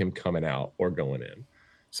find him coming out or going in.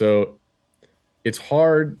 So it's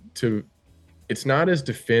not as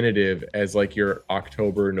definitive as like your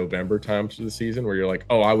October, November times of the season where you're like,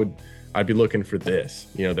 oh, I'd be looking for this.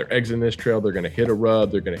 They're exiting this trail, they're going to hit a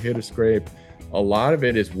rub, they're going to hit a scrape. A lot of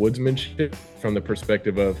it is woodsmanship from the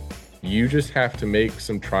perspective of you just have to make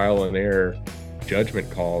some trial and error judgment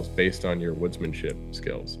calls based on your woodsmanship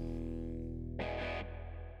skills.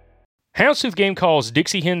 Houndstooth Game Call's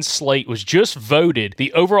Dixie Hen Slate was just voted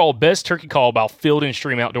the overall best turkey call by Field and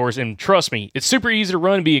Stream Outdoors, and trust me, it's super easy to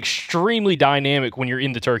run and be extremely dynamic when you're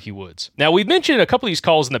in the turkey woods. Now, we've mentioned a couple of these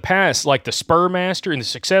calls in the past, like the Spur Master and the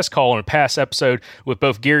Success Call in a past episode with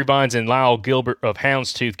both Gary Vines and Lyle Gilbert of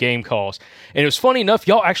Houndstooth Game Calls. And it was funny enough,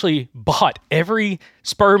 y'all actually bought every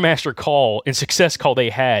Spur Master call and Success Call they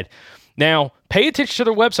had. Now, pay attention to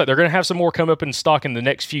their website. They're going to have some more come up in stock in the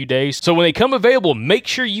next few days. So when they come available, make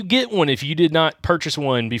sure you get one if you did not purchase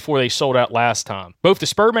one before they sold out last time. Both the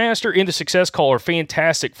Spurmaster and the Success Call are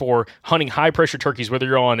fantastic for hunting high-pressure turkeys, whether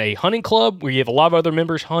you're on a hunting club where you have a lot of other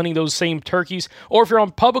members hunting those same turkeys, or if you're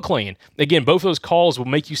on public land. Again, both of those calls will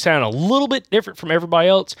make you sound a little bit different from everybody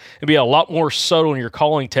else and be a lot more subtle in your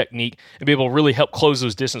calling technique and be able to really help close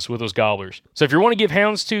those distance with those gobblers. So if you want to give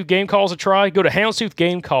Houndstooth Game Calls a try, go to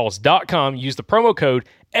houndstoothgamecalls.com, use the promo code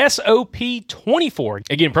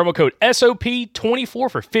SOP24. Again, promo code SOP24 for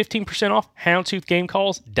 15% off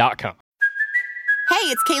houndstoothgamecalls.com. Hey,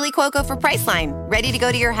 it's Kaylee Cuoco for Priceline. Ready to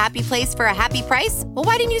go to your happy place for a happy price? Well,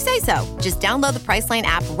 why didn't you say so? Just download the Priceline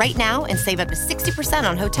app right now and save up to 60%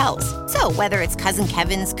 on hotels. So whether it's Cousin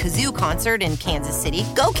Kevin's Kazoo Concert in Kansas City,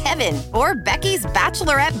 go Kevin, or Becky's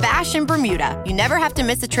Bachelorette Bash in Bermuda, you never have to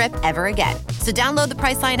miss a trip ever again. So download the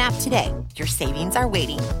Priceline app today. Your savings are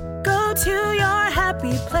waiting. Go to your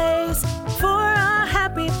happy place for a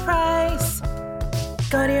happy price.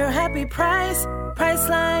 Go to your happy price,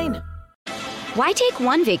 Priceline. Why take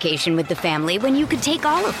one vacation with the family when you could take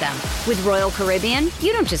all of them? With Royal Caribbean,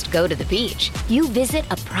 you don't just go to the beach. You visit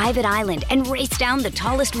a private island and race down the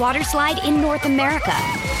tallest water slide in North America.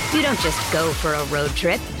 You don't just go for a road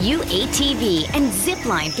trip. You ATV and zip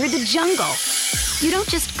line through the jungle. You don't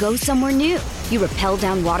just go somewhere new. You rappel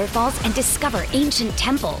down waterfalls and discover ancient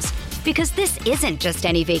temples. Because this isn't just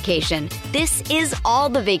any vacation. This is all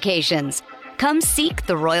the vacations. Come seek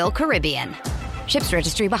the Royal Caribbean. Ships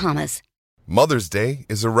Registry, Bahamas. Mother's Day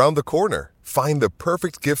is around the corner. Find the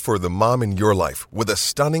perfect gift for the mom in your life with a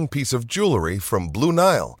stunning piece of jewelry from Blue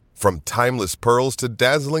Nile. From timeless pearls to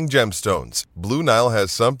dazzling gemstones, Blue Nile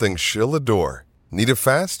has something she'll adore. Need it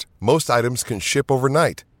fast? Most items can ship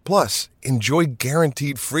overnight. Plus, enjoy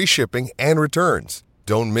guaranteed free shipping and returns.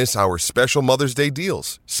 Don't miss our special Mother's Day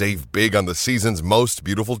deals. Save big on the season's most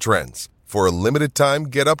beautiful trends. For a limited time,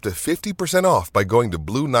 get up to 50% off by going to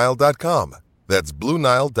BlueNile.com. That's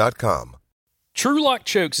BlueNile.com. True Lock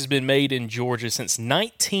Chokes has been made in Georgia since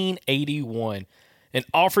 1981 and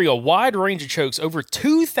offering a wide range of chokes, over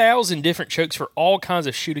 2,000 different chokes for all kinds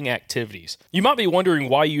of shooting activities. You might be wondering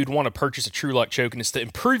why you'd want to purchase a True Lock choke, and it's to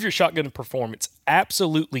improve your shotgun performance,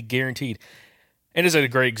 absolutely guaranteed. And as a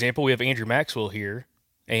great example, we have Andrew Maxwell here.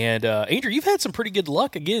 And Andrew, you've had some pretty good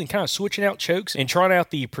luck, again, kind of switching out chokes and trying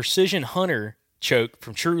out the Precision Hunter choke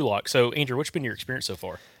from True Lock. So, Andrew, what's been your experience so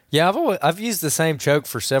far? Yeah, I've used the same choke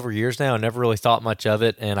for several years now. I never really thought much of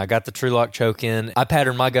it, and I got the True Lock choke in. I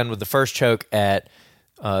patterned my gun with the first choke at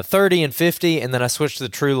 30 and 50, and then I switched to the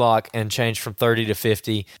True Lock and changed from 30 to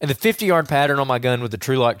 50. And the 50-yard pattern on my gun with the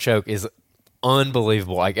True Lock choke is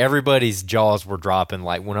unbelievable. Like, everybody's jaws were dropping.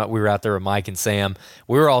 Like, when we were out there with Mike and Sam,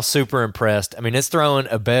 we were all super impressed. I mean, it's throwing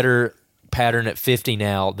a better pattern at 50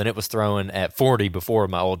 now than it was throwing at 40 before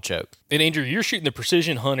my old choke. And Andrew, you're shooting the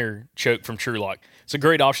Precision Hunter choke from True Lock. It's a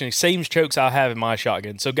great option. Same chokes I have in my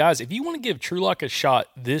shotgun. So guys, if you want to give True Lock a shot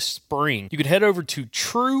this spring, you can head over to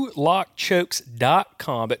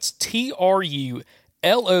TrueLockChokes.com. That's TruLock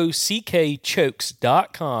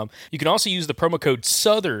chokes.com. You can also use the promo code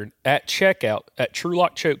SOUTHERN at checkout at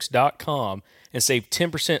TrueLockChokes.com and save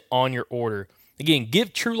 10% on your order. Again,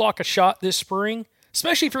 give True Lock a shot this spring,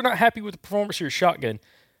 especially if you're not happy with the performance of your shotgun,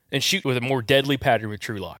 and shoot with a more deadly pattern with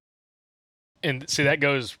True Lock. And see, that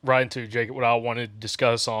goes right into, Jacob, what I wanted to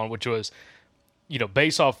discuss on, which was, you know,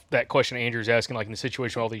 based off that question Andrew's asking, like in the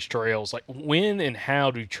situation with all these trails, like when and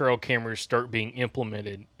how do trail cameras start being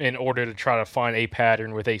implemented in order to try to find a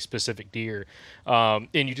pattern with a specific deer? And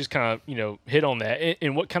you just kind of, you know, hit on that.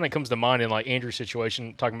 And what kind of comes to mind in like Andrew's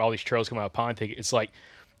situation, talking about all these trails coming out of Pine Thicket, it's like,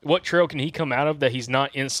 what trail can he come out of that he's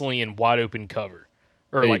not instantly in wide open cover?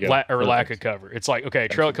 Or like lack of cover. It's like, okay, a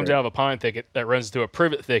trail that comes out of a pine thicket that runs through a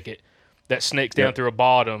privet thicket that snakes down through a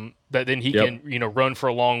bottom that then he can, you know, run for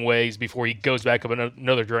a long ways before he goes back up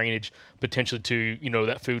another drainage, potentially to, you know,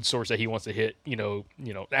 that food source that he wants to hit, you know,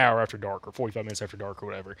 an hour after dark or 45 minutes after dark or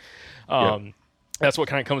whatever. That's what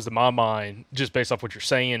kind of comes to my mind just based off what you're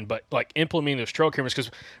saying. But like implementing those trail cameras, because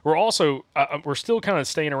we're also we're still kind of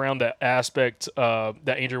staying around that aspect that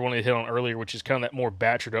Andrew wanted to hit on earlier, which is kind of that more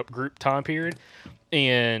batchered up group time period.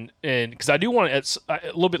 And because I do want to,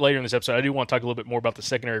 a little bit later in this episode, I do want to talk a little bit more about the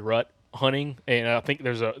secondary rut hunting, and I think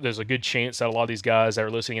there's a good chance that a lot of these guys that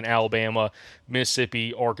are listening in Alabama,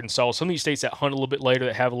 Mississippi, Arkansas, some of these states that hunt a little bit later,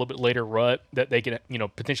 that have a little bit later rut, that they can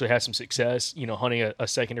potentially have some success hunting a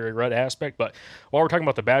secondary rut aspect. But while we're talking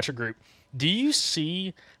about the bachelor group, do you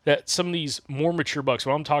see that some of these more mature bucks,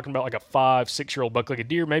 when I'm talking about like a 5-6-year-old buck, like a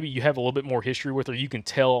deer, maybe you have a little bit more history with, or you can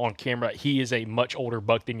tell on camera that he is a much older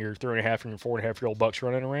buck than your 3.5 and 4.5-year-old bucks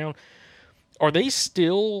running around? Are they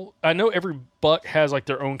still, I know every buck has like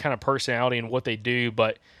their own kind of personality and what they do,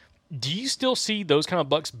 but do you still see those kind of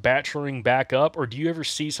bucks bacheloring back up, or do you ever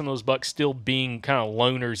see some of those bucks still being kind of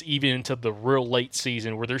loners even into the real late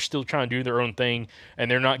season where they're still trying to do their own thing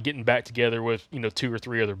and they're not getting back together with 2 or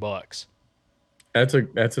 3 other bucks? That's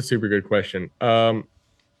a super good question.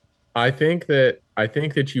 I think that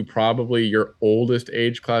you probably, your oldest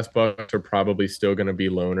age class bucks are probably still going to be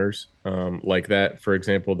loners. Like that, for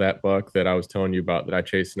example, that buck that I was telling you about that I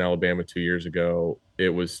chased in Alabama 2 years ago, it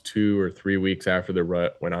was 2 or 3 weeks after the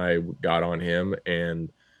rut when I got on him.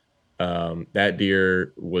 And that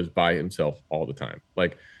deer was by himself all the time.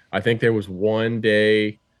 Like, I think there was one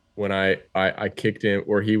day when I kicked him,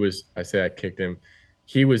 or I kicked him.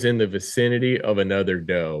 He was in the vicinity of another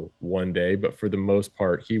doe one day, but for the most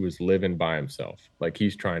part, he was living by himself. Like,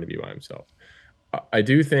 he's trying to be by himself. I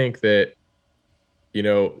do think that,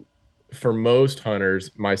 for most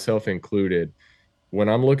hunters, myself included, when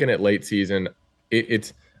I'm looking at late season,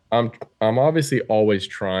 I'm obviously always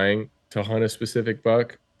trying to hunt a specific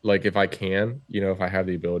buck, like if I can, if I have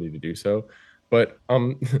the ability to do so. But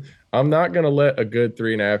I'm not gonna let a good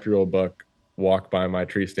 3.5-year-old buck walk by my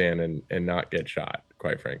tree stand and not get shot,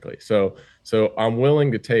 quite frankly. So I'm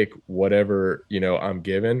willing to take whatever, I'm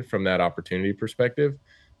given from that opportunity perspective.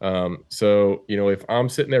 If I'm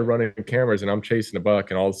sitting there running cameras and I'm chasing a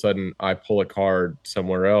buck and all of a sudden I pull a card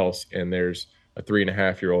somewhere else and there's a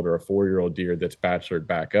 3.5-year-old or a 4-year-old deer that's bachelored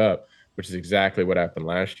back up, which is exactly what happened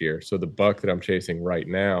last year. So the buck that I'm chasing right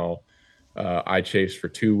now, I chased for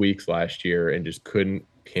 2 weeks last year and just couldn't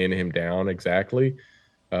pin him down exactly.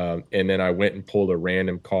 And then I went and pulled a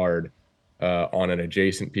random card on an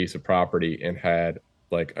adjacent piece of property and had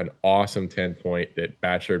like an awesome 10-point that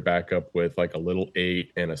bachelored back up with like a little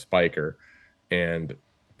 8 and a spiker. And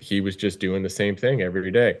he was just doing the same thing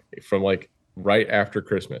every day from like right after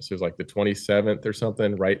Christmas. It was like the 27th or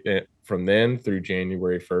something, from then through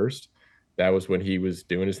January 1st. That was when he was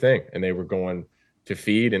doing his thing. And they were going to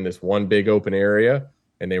feed in this one big open area,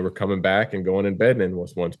 and they were coming back and going and bedding in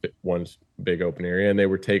one big open area. And they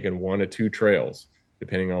were taking 1 or 2 trails,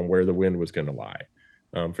 depending on where the wind was going to lie,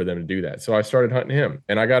 for them to do that. So I started hunting him,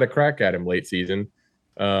 and I got a crack at him late season.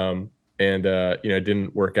 It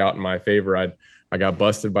didn't work out in my favor. I got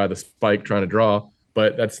busted by the spike trying to draw,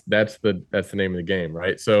 but that's the name of the game,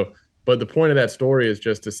 right? So, but the point of that story is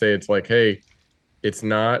just to say, it's like, hey, it's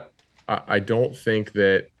not, I don't think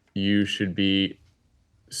that you should be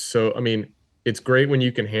so, it's great when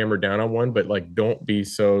you can hammer down on one, but like, don't be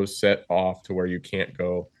so set off to where you can't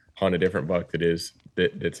go hunt a different buck that is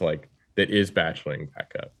bacheloring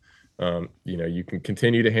back up. You can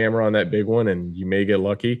continue to hammer on that big one and you may get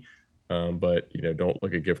lucky. But don't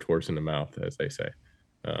look a gift horse in the mouth, as they say.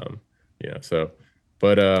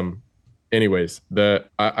 Anyways,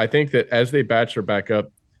 I think that as they bachelor back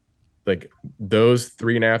up, like those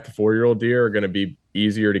 3.5 to 4-year-old deer are going to be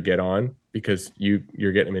easier to get on because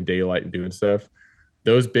you're getting them in daylight and doing stuff.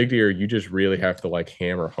 Those big deer, you just really have to like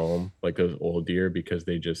hammer home like those old deer, because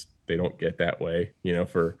they don't get that way,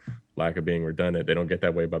 for lack of being redundant. They don't get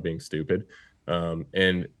that way by being stupid.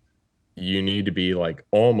 And you need to be like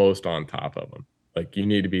almost on top of them. Like you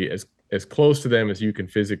need to be as close to them as you can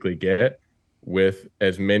physically get, with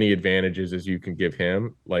as many advantages as you can give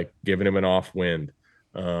him, like giving him an off wind,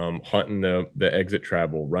 hunting the exit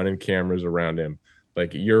travel, running cameras around him.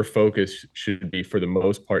 Like your focus should be for the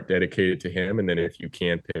most part dedicated to him. And then if you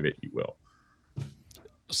can pivot, you will.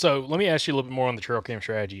 So let me ask you a little bit more on the trail cam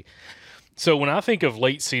strategy. So when I think of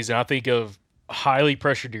late season, I think of highly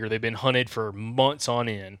pressured deer. They've been hunted for months on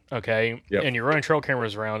end. Okay. Yep. And you're running trail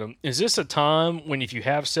cameras around them. Is this a time when if you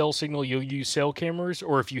have cell signal, you'll use cell cameras,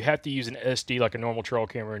 or if you have to use an SD, like a normal trail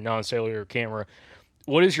camera, non-cellular camera,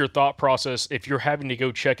 what is your thought process if you're having to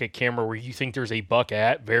go check a camera where you think there's a buck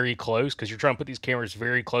at very close, because you're trying to put these cameras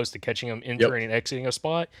very close to catching them entering and exiting a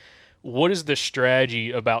spot? What is the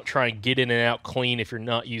strategy about trying to get in and out clean if you're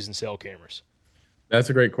not using cell cameras? That's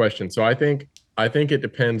a great question. So I think it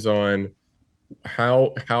depends on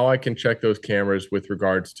how I can check those cameras with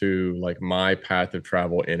regards to like my path of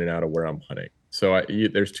travel in and out of where I'm hunting. So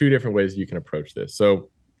there's 2 different ways you can approach this. So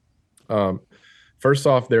first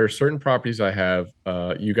off, there are certain properties I have.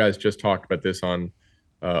 You guys just talked about this on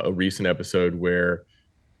a recent episode where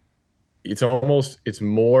it's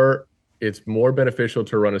more beneficial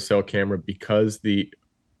to run a cell camera because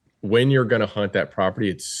when you're going to hunt that property,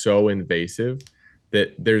 it's so invasive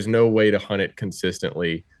that there's no way to hunt it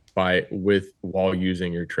consistently while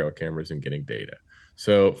using your trail cameras and getting data.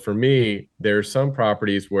 So for me, there's some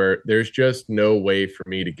properties where there's just no way for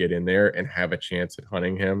me to get in there and have a chance at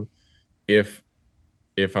hunting him if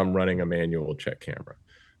I'm running a manual check camera.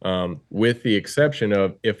 With the exception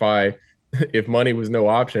of if money was no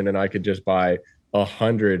option and I could just buy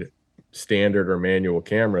 100 standard or manual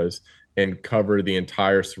cameras and cover the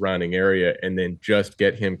entire surrounding area and then just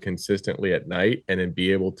get him consistently at night and then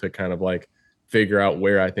be able to kind of like figure out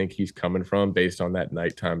where I think he's coming from based on that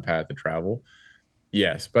nighttime path of travel.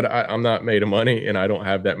 Yes, but I'm not made of money and I don't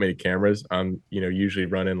have that many cameras. I'm, usually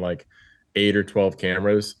running like 8 or 12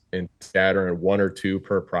 cameras and scattering 1 or 2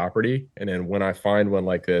 per property. And then when I find one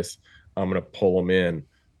like this, I'm going to pull them in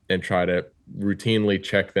and try to routinely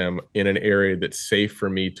check them in an area that's safe for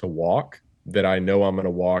me to walk, that I know I'm going to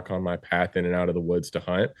walk on my path in and out of the woods to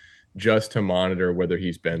hunt, just to monitor whether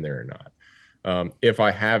he's been there or not. If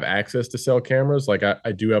I have access to cell cameras, like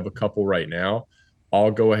I do have a couple right now,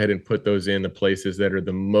 I'll go ahead and put those in the places that are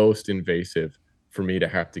the most invasive for me to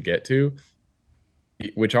have to get to,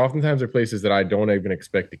 which oftentimes are places that I don't even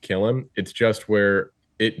expect to kill him. It's just where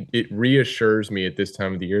it reassures me at this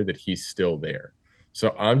time of the year that he's still there.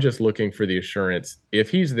 So I'm just looking for the assurance. If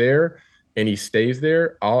he's there and he stays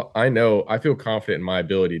there, I feel confident in my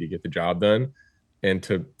ability to get the job done and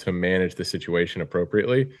to manage the situation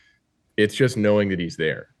appropriately. It's just knowing that he's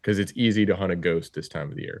there, because it's easy to hunt a ghost this time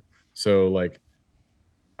of the year. So like,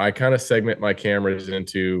 I kind of segment my cameras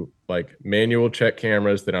into like manual check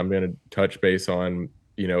cameras that I'm going to touch base on,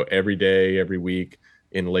 every day, every week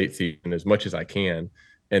in late season as much as I can.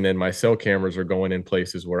 And then my cell cameras are going in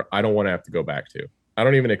places where I don't want to have to go back to. I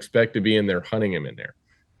don't even expect to be in there hunting him in there.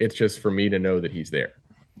 It's just for me to know that he's there.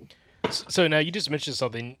 So now you just mentioned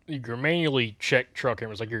something. Your manually checked trail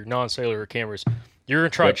cameras, like your non-cellular cameras, you're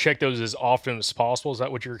going to try to check those as often as possible. Is that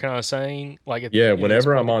what you're kind of saying? Like,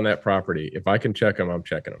 whenever I'm on that property, if I can check them, I'm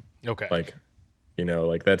checking them. Okay. Like,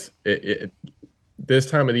 like that's it. This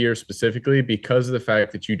time of the year specifically, because of the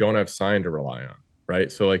fact that you don't have sign to rely on,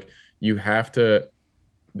 right? So like you have to,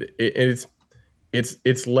 it's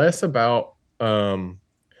less about, and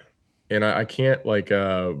I can't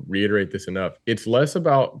reiterate this enough. It's less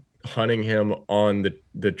about hunting him on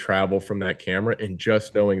the travel from that camera and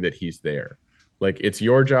just knowing that he's there. Like, it's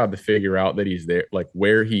your job to figure out that he's there, like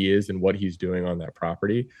where he is and what he's doing on that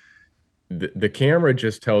property. The camera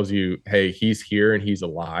just tells you, hey, he's here and he's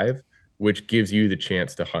alive, which gives you the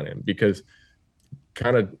chance to hunt him. Because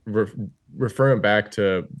kind of referring back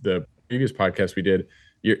to the previous podcast we did,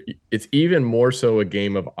 it's even more so a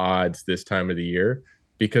game of odds this time of the year,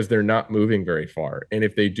 because they're not moving very far. And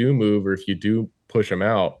if they do move, or if you do push them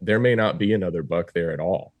out, there may not be another buck there at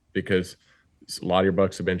all, because a lot of your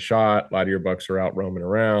bucks have been shot. A lot of your bucks are out roaming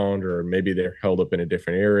around, or maybe they're held up in a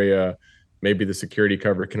different area. Maybe the security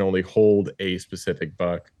cover can only hold a specific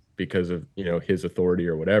buck because of, his authority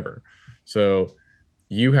or whatever. So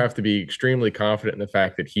you have to be extremely confident in the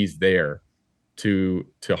fact that he's there to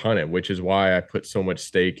hunt him, which is why I put so much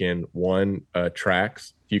stake in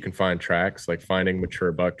tracks. If you can find tracks, like finding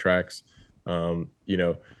mature buck tracks,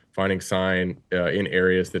 finding sign in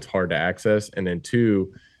areas that's hard to access. And then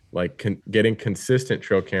 2, like getting consistent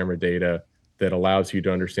trail camera data that allows you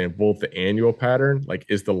to understand both the annual pattern, like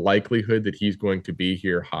is the likelihood that he's going to be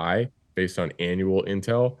here high based on annual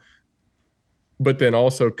intel, but then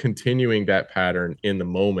also continuing that pattern in the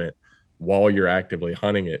moment while you're actively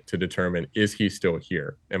hunting it to determine, is he still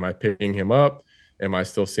here? Am I picking him up? Am I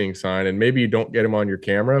still seeing sign? And maybe you don't get him on your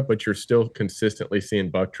camera, but you're still consistently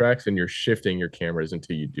seeing buck tracks, and you're shifting your cameras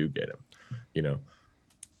until you do get him,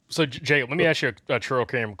 So, Jay, let me ask you a trail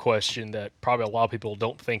cam question that probably a lot of people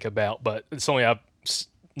don't think about, but it's something I've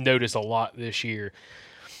noticed a lot this year.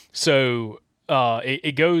 So,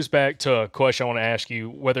 it goes back to a question I want to ask you,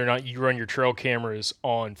 whether or not you run your trail cameras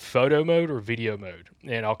on photo mode or video mode.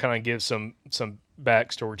 And I'll kind of give some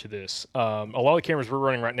backstory to this. A lot of the cameras we're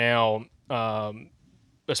running right now,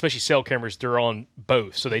 especially cell cameras, they're on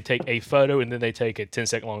both. So they take a photo and then they take a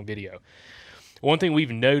 10-second long video. One thing we've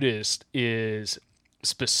noticed is,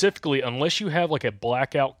 specifically, unless you have like a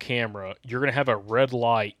blackout camera, you're going to have a red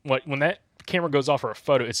light. When that camera goes off for a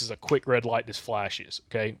photo, it's just a quick red light that flashes,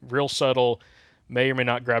 okay? Real subtle, may or may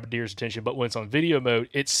not grab a deer's attention, but when it's on video mode,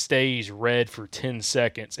 it stays red for 10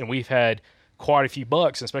 seconds. And we've had quite a few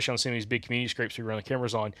bucks, especially on some of these big community scrapes we run the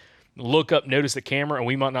cameras on, look up, notice the camera, and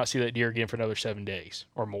we might not see that deer again for another 7 days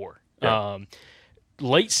or more. Yeah.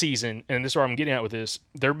 late season, and this is where I'm getting at with this,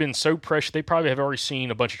 they've been so pressured. They probably have already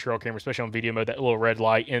seen a bunch of trail cameras, especially on video mode, that little red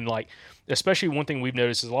light. And like, especially one thing we've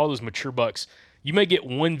noticed is a lot of those mature bucks, you may get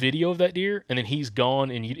one video of that deer and then he's gone,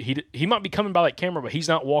 and he might be coming by that camera, but he's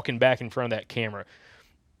not walking back in front of that camera.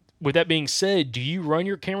 With that being said, do you run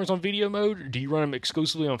your cameras on video mode, or do you run them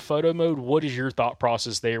exclusively on photo mode? What is your thought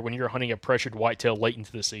process there when you're hunting a pressured whitetail late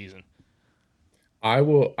into the season? I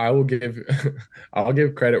will give I'll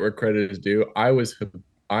give credit where credit is due.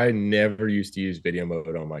 I never used to use video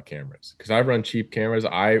mode on my cameras because I run cheap cameras.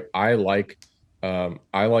 I like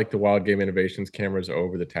the Wild Game Innovations cameras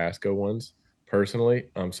over the Tasco ones personally.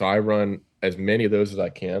 So I run as many of those as I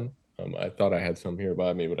can. I thought I had some here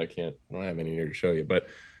by me, but I don't have any here to show you. But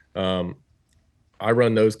I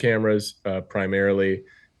run those cameras primarily,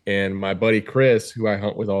 and my buddy Chris, who I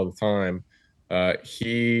hunt with all the time,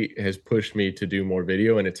 he has pushed me to do more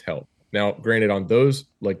video, and it's helped. Now, granted, on those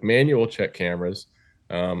like manual check cameras,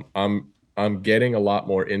 I'm getting a lot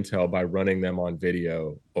more intel by running them on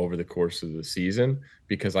video over the course of the season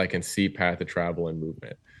because I can see path of travel and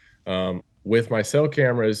movement. With my cell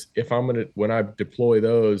cameras, when I deploy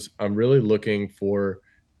those, I'm really looking for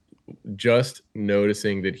just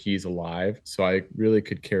noticing that he's alive. So I really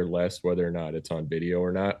could care less whether or not it's on video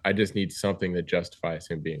or not. I just need something that justifies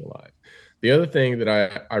him being alive. The other thing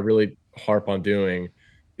that I really harp on doing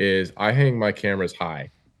is I hang my cameras high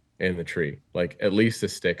in the tree, like at least a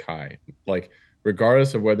stick high, like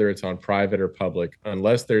regardless of whether it's on private or public,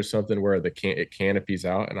 unless there's something where it canopies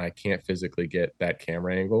out and I can't physically get that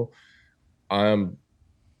camera angle.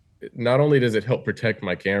 Not only does it help protect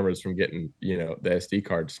my cameras from getting, the SD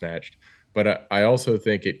card snatched, but I also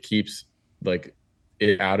think it keeps like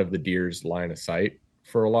it out of the deer's line of sight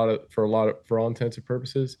for all intents and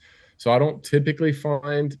purposes. So I don't typically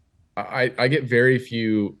find I get very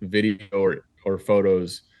few video or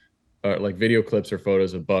photos, like video clips or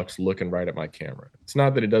photos of bucks looking right at my camera. It's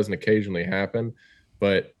not that it doesn't occasionally happen,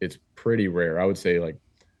 but it's pretty rare. I would say like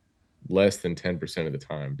less than 10% of the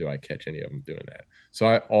time do I catch any of them doing that. So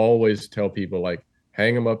I always tell people, like,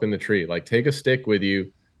 hang them up in the tree, like take a stick with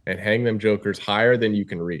you and hang them jokers higher than you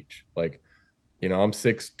can reach. Like, I'm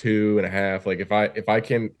 6'2.5". Like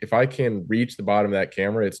if I can reach the bottom of that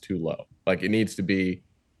camera, it's too low. Like it needs to be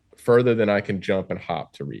further than I can jump and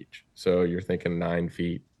hop to reach. So you're thinking 9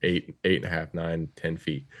 feet, 8.5, 9, 10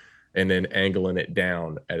 feet, and then angling it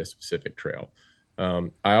down at a specific trail.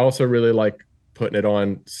 I also really like putting it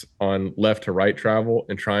on left to right travel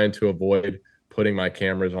and trying to avoid putting my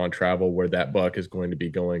cameras on travel where that buck is going to be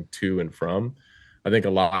going to and from. I think a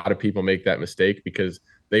lot of people make that mistake because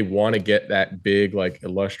they want to get that big, like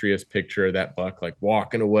illustrious picture of that buck, like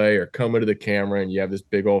walking away or coming to the camera, and you have this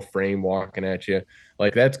big old frame walking at you.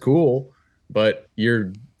 Like that's cool, but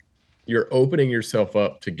you're opening yourself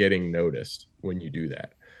up to getting noticed when you do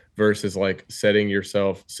that versus like setting your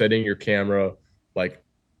camera, like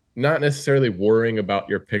not necessarily worrying about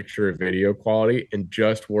your picture or video quality and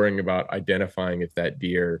just worrying about identifying if that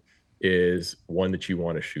deer is one that you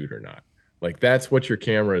want to shoot or not. Like that's what your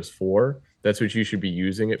camera is for. That's what you should be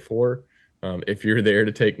using it for. If you're there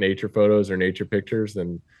to take nature photos or nature pictures,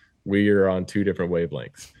 then we are on two different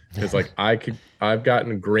wavelengths. Because like I've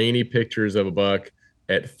gotten grainy pictures of a buck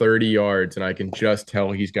at 30 yards and I can just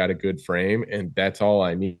tell he's got a good frame, and that's all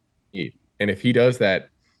I need. And if he does that,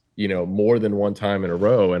 more than one time in a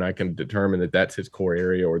row, and I can determine that that's his core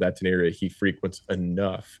area or that's an area he frequents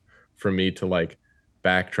enough for me to like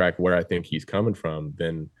backtrack where I think he's coming from,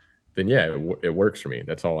 then yeah, it works for me.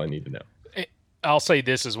 That's all I need to know. I'll say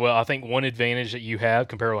this as well. I think one advantage that you have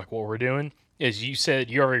compared to like what we're doing is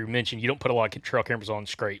you already mentioned you don't put a lot of trail cameras on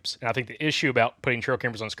scrapes. And I think the issue about putting trail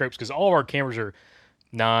cameras on scrapes, because all of our cameras are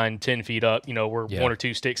 9-10 feet up, we're 1 or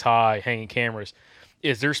 2 sticks high hanging cameras,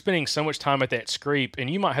 is they're spending so much time at that scrape, and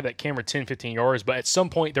you might have that camera 10-15 yards, but at some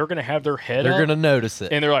point they're going to have their head They're up, going to notice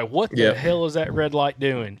it. and they're like, what the hell is that red light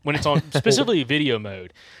doing when it's on specifically video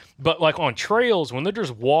mode. But like on trails, when they're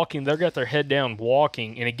just walking, they've got their head down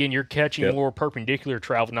walking, and again, you're catching more perpendicular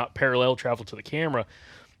travel, not parallel travel to the camera.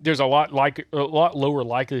 There's a lot lower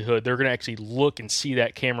likelihood they're going to actually look and see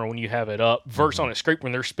that camera when you have it up versus on a scrape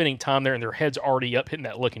when they're spending time there and their head's already up hitting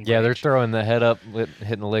that licking branch. Yeah, they're throwing the head up,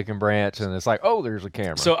 hitting the licking branch, and it's like, oh, there's a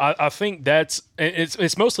camera. So I think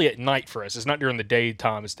it's mostly at night for us. It's not during the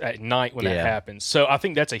daytime. It's at night when that happens. So I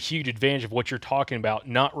think that's a huge advantage of what you're talking about,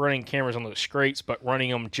 not running cameras on those scrapes, but running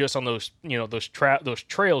them just on those those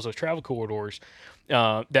trails, those travel corridors,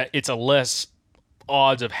 that it's a less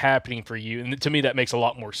odds of happening for you. And to me, that makes a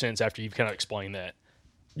lot more sense after you've kind of explained that.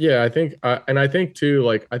 Yeah, I think too,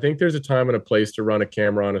 like, I think there's a time and a place to run a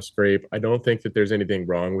camera on a scrape. I don't think that there's anything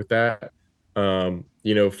wrong with that.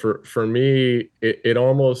 For me, it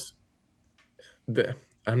almost,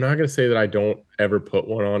 I'm not going to say that I don't ever put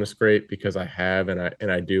one on a scrape, because I have,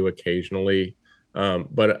 and I do occasionally.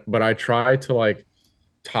 But I try to like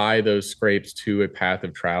tie those scrapes to a path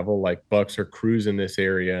of travel. Like bucks are cruising this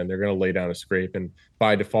area and they're going to lay down a scrape, and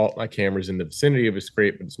by default my camera's in the vicinity of a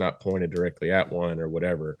scrape, but it's not pointed directly at one or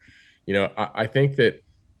whatever. I think that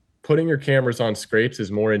putting your cameras on scrapes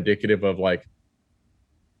is more indicative of like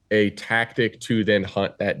a tactic to then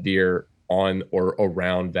hunt that deer on or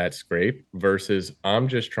around that scrape, versus I'm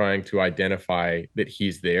just trying to identify that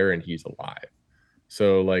he's there and he's alive.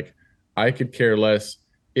 So like I could care less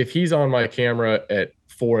if he's on my camera at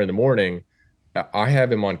 4 a.m. I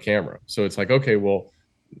have him on camera. So it's like, okay, well,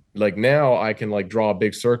 like now I can like draw a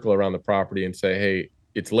big circle around the property and say, hey,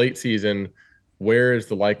 it's late season. Where is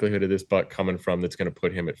the likelihood of this buck coming from that's going to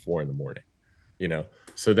put him at 4 a.m?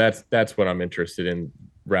 So that's what I'm interested in,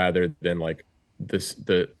 rather than like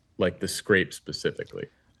the scrape specifically.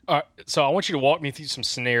 All right, so I want you to walk me through some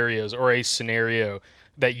scenarios, or a scenario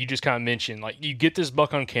that you just kind of mentioned. Like, you get this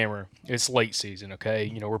buck on camera. It's late season,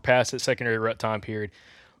 okay? We're past that secondary rut time period.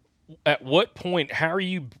 At what point, how are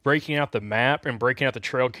you breaking out the map and breaking out the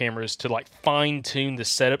trail cameras to like fine tune the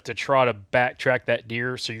setup to try to backtrack that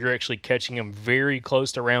deer, so you're actually catching them very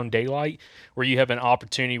close to around daylight, where you have an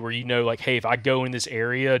opportunity where like, hey, if I go in this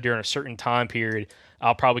area during a certain time period,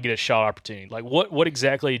 I'll probably get a shot opportunity. Like, what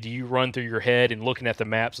exactly do you run through your head, and looking at the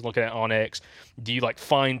maps and looking at OnX, do you like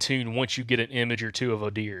fine tune once you get an image or two of a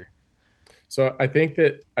deer? So I think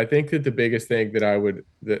that the biggest thing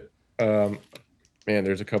man,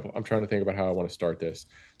 there's a couple. I'm trying to think about how I want to start this.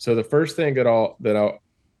 So the first thing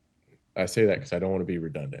I say that because I don't want to be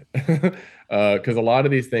redundant, because a lot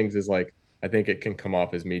of these things is like, I think it can come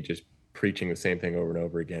off as me just preaching the same thing over and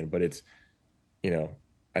over again. But it's,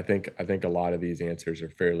 I think a lot of these answers are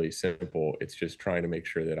fairly simple. It's just trying to make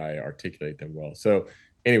sure that I articulate them well. So,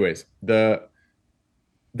 anyways, the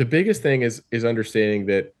biggest thing is understanding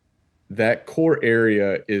that core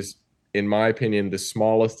area is, in my opinion, the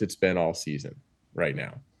smallest it's been all season right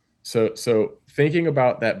now. So thinking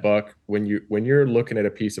about that buck, when you're looking at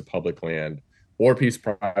a piece of public land or a piece of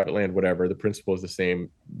private land, whatever, the principle is the same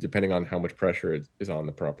depending on how much pressure is on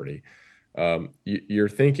the property. You're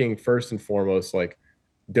thinking first and foremost, like,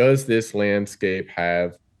 does this landscape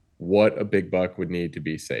have what a big buck would need to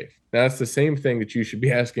be safe? Now, it's the same thing that you should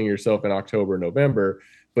be asking yourself in October, November,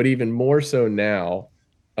 but even more so now,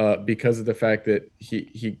 because of the fact that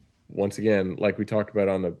he once again, like we talked about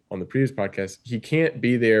on the previous podcast, he can't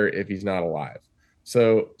be there if he's not alive.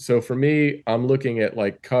 So for me, I'm looking at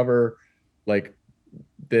like cover, like,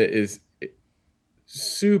 that is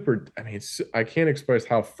super. I mean, I can't express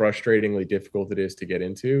how frustratingly difficult it is to get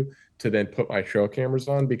into, to then put my trail cameras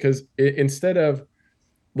on, because instead of,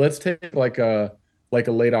 let's take like an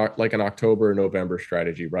October or November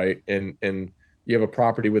strategy, right? And you have a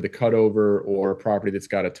property with a cutover, or a property that's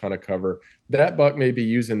got a ton of cover. That buck may be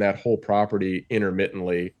using that whole property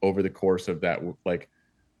intermittently over the course of that, like,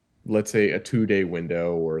 let's say a 2-day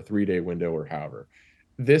window or a 3-day window, or however.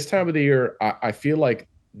 This time of the year, I feel like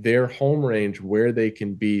their home range where they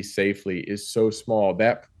can be safely is so small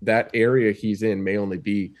that area he's in may only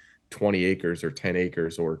be 20 acres or 10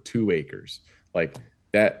 acres or 2 acres. Like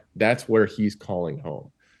that's where he's calling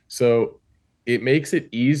home. So it makes it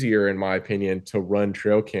easier, in my opinion, to run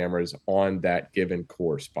trail cameras on that given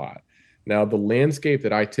core spot. Now, the landscape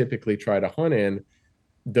that I typically try to hunt in,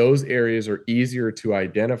 those areas are easier to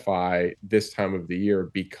identify this time of the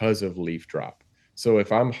year because of leaf drop. So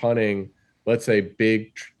if I'm hunting, let's say,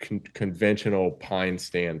 big conventional pine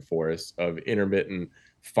stand forests of intermittent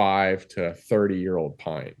 5 to 30-year-old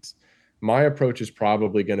pines, my approach is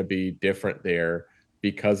probably going to be different there,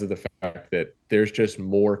 because of the fact that there's just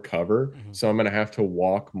more cover. Mm-hmm. So I'm going to have to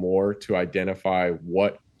walk more to identify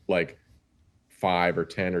what like 5 or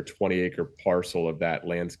 10 or 20 acre parcel of that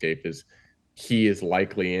landscape he is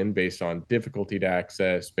likely in, based on difficulty to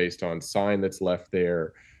access, based on sign that's left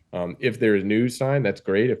there. If there's new sign, that's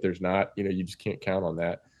great. If there's not, you just can't count on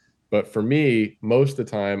that. But for me, most of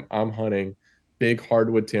the time I'm hunting big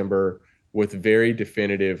hardwood timber with very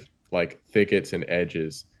definitive like thickets and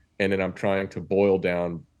edges. And then I'm trying to boil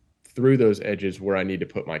down through those edges where I need to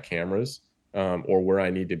put my cameras, or where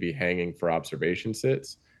I need to be hanging for observation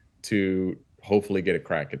sits to hopefully get a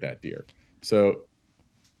crack at that deer. So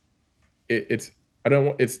it's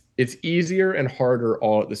easier and harder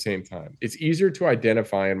all at the same time. It's easier to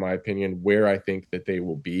identify, in my opinion, where I think that they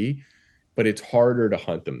will be, but it's harder to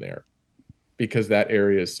hunt them there because that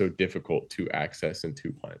area is so difficult to access and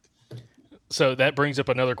to hunt. So that brings up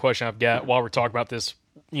another question I've got while we're talking about this,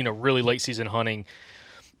 really late season hunting.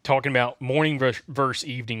 talking about morning versus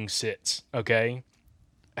evening sits, okay?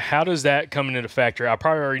 How does that come into factor? I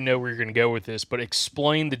probably already know where you're going to go with this, but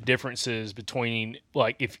explain the differences between,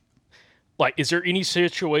 is there any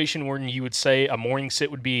situation where you would say a morning sit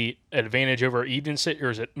would be an advantage over an evening sit, or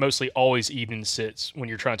is it mostly always evening sits when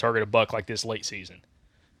you're trying to target a buck like this late season?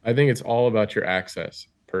 I think it's all about your access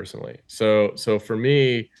personally. So for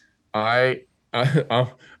me, I, I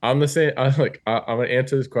I'm the same. I'm gonna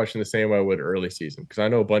answer this question the same way I would early season, because I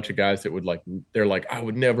know a bunch of guys that would they're like, I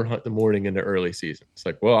would never hunt the morning in the early season. It's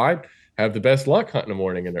like, well, I have the best luck hunting the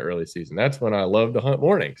morning in the early season. That's when I love to hunt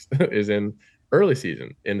mornings is in early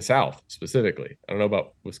season in the South specifically. I don't know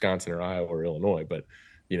about Wisconsin or Iowa or Illinois, but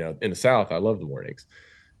in the South, I love the mornings.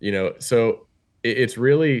 So it's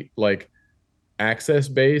really like access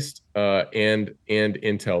based and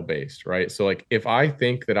intel based, right? So like if I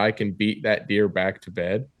think that I can beat that deer back to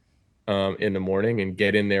bed in the morning and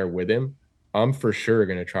get in there with him, I'm for sure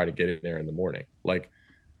going to try to get in there in the morning. But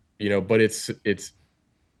it's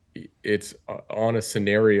on a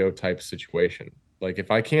scenario type situation. Like if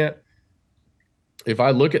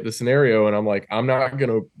I look at the scenario and I'm like, I'm not going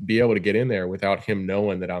to be able to get in there without him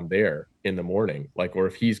knowing that I'm there in the morning, or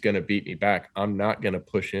if he's going to beat me back, I'm not going to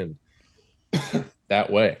push in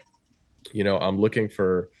that way. I'm looking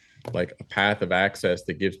for like a path of access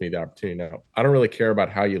that gives me the opportunity. Now, I don't really care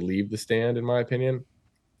about how you leave the stand, in my opinion.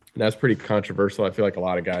 And that's pretty controversial. I feel like a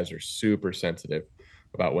lot of guys are super sensitive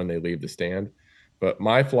about when they leave the stand. But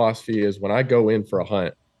my philosophy is when I go in for a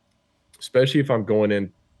hunt, especially if I'm going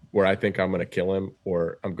in where I think I'm going to kill him,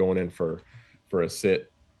 or I'm going in for a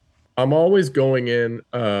sit, I'm always going in.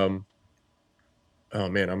 Oh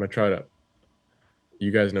man, I'm going to try to,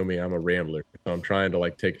 you guys know me, I'm a rambler. So I'm trying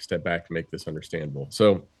to take a step back to make this understandable.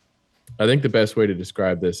 So I think the best way to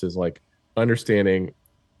describe this is understanding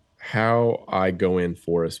how I go in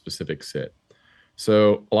for a specific sit.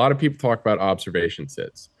 So a lot of people talk about observation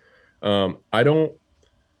sits. I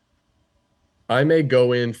may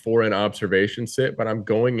go in for an observation sit, but I'm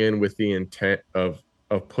going in with the intent of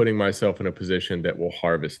putting myself in a position that will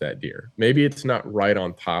harvest that deer. Maybe it's not right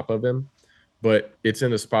on top of him, but it's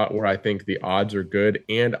in a spot where I think the odds are good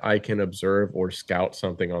and I can observe or scout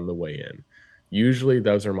something on the way in. Usually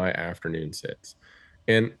those are my afternoon sits.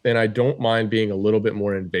 And I don't mind being a little bit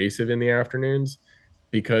more invasive in the afternoons,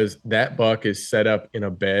 because that buck is set up in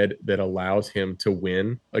a bed that allows him to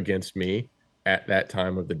win against me at that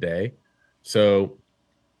time of the day. So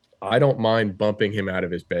I don't mind bumping him out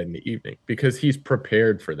of his bed in the evening because he's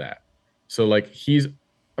prepared for that. So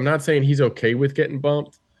I'm not saying he's okay with getting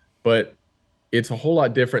bumped, but it's a whole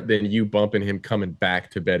lot different than you bumping him coming back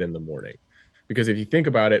to bed in the morning. Because if you think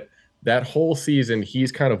about it, that whole season,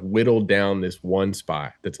 he's kind of whittled down this one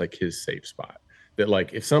spot that's his safe spot. That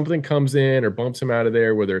if something comes in or bumps him out of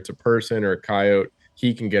there, whether it's a person or a coyote,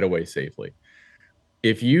 he can get away safely.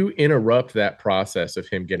 If you interrupt that process of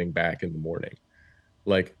him getting back in the morning,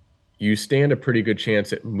 you stand a pretty good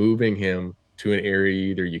chance at moving him to an area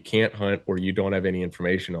either you can't hunt or you don't have any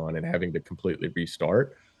information on, and having to completely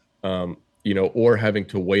restart, or having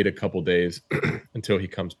to wait a couple days until he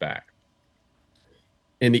comes back.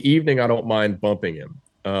 In the evening, I don't mind bumping him.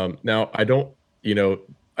 Now, I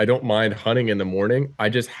don't mind hunting in the morning. I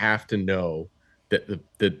just have to know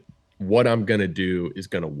that what I'm going to do is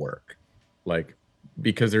going to work,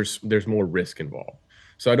 because there's more risk involved.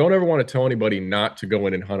 So I don't ever want to tell anybody not to go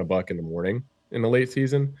in and hunt a buck in the morning in the late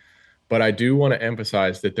season, but I do want to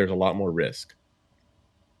emphasize that there's a lot more risk,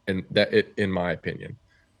 and in my opinion,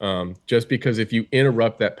 just because if you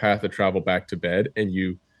interrupt that path of travel back to bed and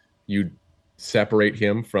you separate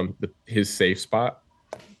him from his safe spot,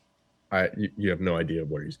 you have no idea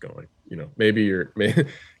where he's going. Maybe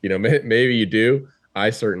maybe you do.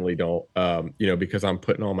 I certainly don't. Because I'm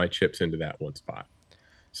putting all my chips into that one spot.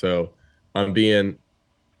 So I'm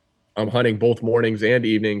hunting both mornings and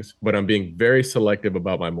evenings, but I'm being very selective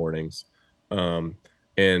about my mornings.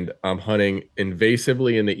 And I'm hunting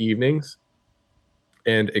invasively in the evenings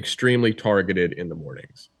and extremely targeted in the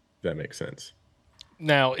mornings. If that makes sense.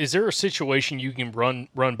 Now, is there a situation you can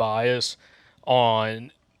run by us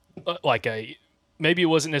on, maybe it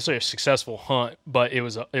wasn't necessarily a successful hunt, but it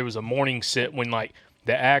was a morning sit when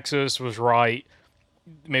the axis was right,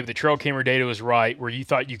 maybe the trail camera data was right, where you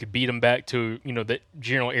thought you could beat him back to the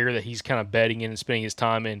general area that he's kind of bedding in and spending his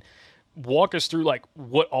time in? Walk us through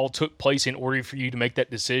what all took place in order for you to make that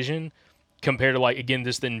decision, compared to again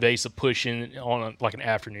the invasive pushing on an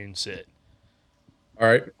afternoon sit. All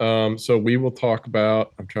right. So we will talk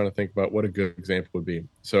about, I'm trying to think about what a good example would be.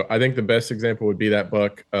 So I think the best example would be that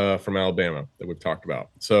buck from Alabama that we've talked about.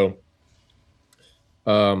 So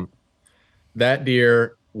that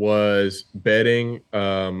deer, was bedding.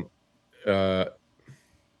 That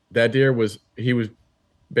deer was he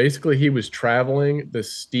was traveling the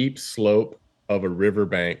steep slope of a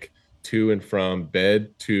riverbank to and from bed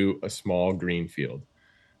to a small green field.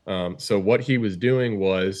 So what he was doing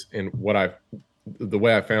was, and the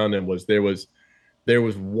way I found him was there was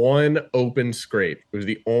one open scrape. It was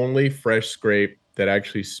the only fresh scrape that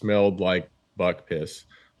actually smelled like buck piss,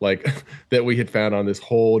 like that we had found on this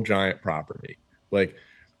whole giant property. Like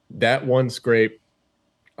that one scrape,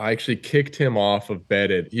 I actually kicked him off of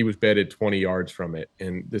bedded. He was bedded 20 yards from it.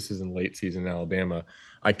 And this is in late season Alabama.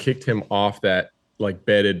 I kicked him off that like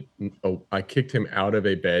bedded. Oh, I kicked him out of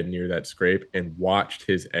a bed near that scrape and watched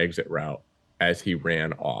his exit route as he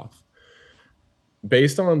ran off.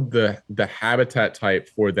 Based on the habitat type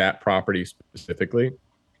for that property specifically,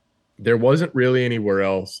 there wasn't really anywhere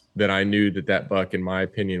else that I knew that buck, in my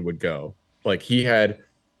opinion, would go. Like he had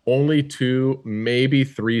only 2, maybe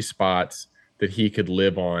 3 spots that he could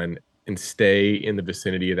live on and stay in the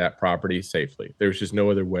vicinity of that property safely. There was just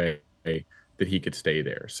no other way that he could stay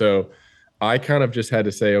there. So I kind of just had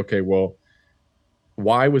to say, okay, well,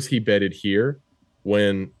 why was he bedded here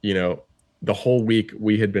when, the whole week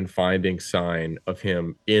we had been finding sign of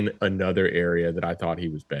him in another area that I thought he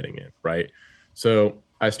was bedding in, right? So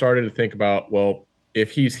I started to think about, well, if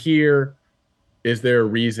he's here, is there a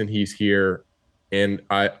reason he's here? And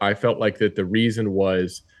I felt like that the reason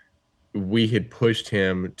was we had pushed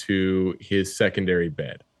him to his secondary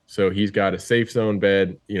bed. So he's got a safe zone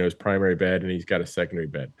bed, his primary bed, and he's got a secondary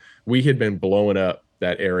bed. We had been blowing up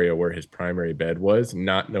that area where his primary bed was,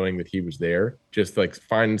 not knowing that he was there, just like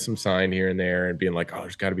finding some sign here and there and being like, oh,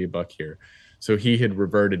 there's got to be a buck here. So he had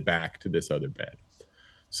reverted back to this other bed.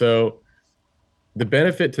 So the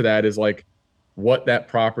benefit to that is like what that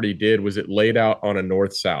property did was it laid out on a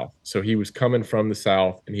north-south. So he was coming from the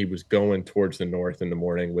south and he was going towards the north in the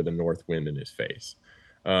morning with a north wind in his face.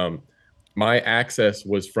 My access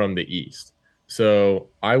was from the east. So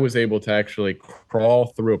I was able to actually crawl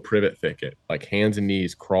through a privet thicket, like hands and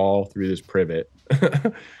knees, crawl through this privet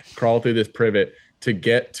to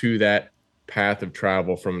get to that path of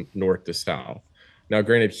travel from north to south. Now,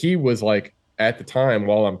 granted, he was like, at the time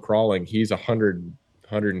while I'm crawling, he's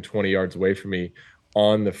 120 yards away from me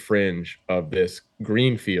on the fringe of this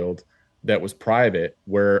green field that was private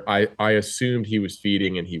where I assumed he was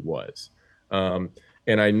feeding, and he was.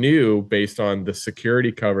 And I knew based on the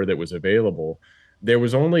security cover that was available, there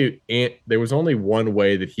was only one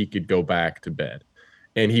way that he could go back to bed.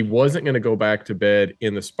 And he wasn't going to go back to bed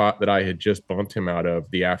in the spot that I had just bumped him out of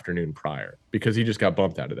the afternoon prior, because he just got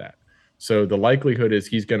bumped out of that. So the likelihood is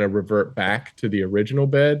he's going to revert back to the original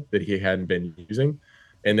bed that he hadn't been using.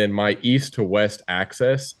 And then my east to west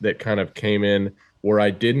access that kind of came in where I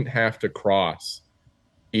didn't have to cross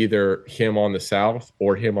either him on the south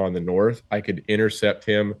or him on the north. I could intercept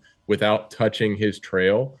him without touching his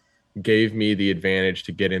trail, gave me the advantage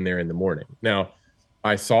to get in there in the morning. Now,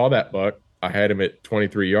 I saw that buck. I had him at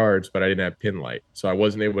 23 yards, but I didn't have pin light, so I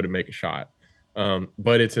wasn't able to make a shot.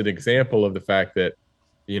 But it's an example of the fact that,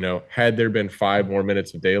 had there been 5 more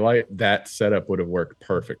minutes of daylight, that setup would have worked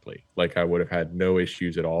perfectly. Like I would have had no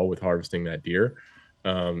issues at all with harvesting that deer.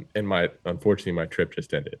 And unfortunately, my trip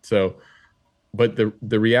just ended. So, but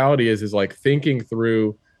the reality is like thinking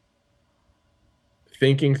through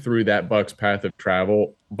that buck's path of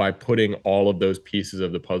travel by putting all of those pieces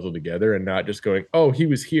of the puzzle together and not just going, oh, he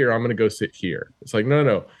was here, I'm going to go sit here. It's like,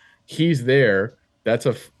 no, he's there.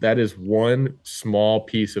 That is one small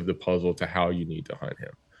piece of the puzzle to how you need to hunt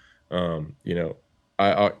him.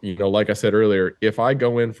 Like I said earlier, if I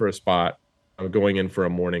go in for a spot, I'm going in for a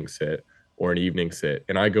morning sit or an evening sit,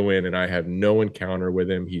 and I go in and I have no encounter with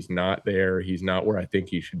him, he's not there, he's not where I think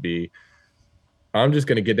he should be, I'm just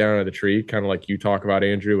going to get down out of the tree, kind of like you talk about,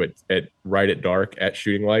 Andrew, at right at dark at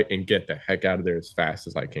shooting light, and get the heck out of there as fast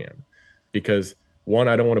as I can. Because 1,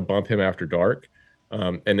 I don't want to bump him after dark.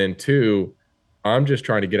 And then 2, I'm just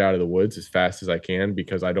trying to get out of the woods as fast as I can,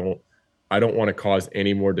 because I don't want to cause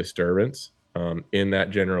any more disturbance in that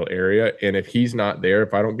general area. And if he's not there,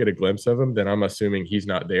 if I don't get a glimpse of him, then I'm assuming he's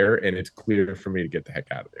not there, and it's clear for me to get the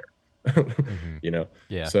heck out of there. Mm-hmm.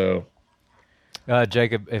 Yeah. So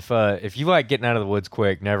Jacob, if you like getting out of the woods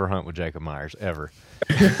quick, never hunt with Jacob Myers ever.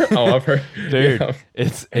 Oh, I've heard, dude. Yeah.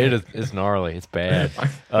 It's gnarly. It's bad.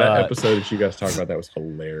 That episode that you guys talked about, that was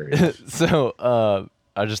hilarious. So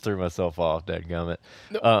I just threw myself off, dadgummit.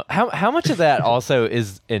 How much of that also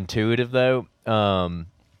is intuitive though,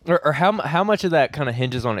 or how much of that kind of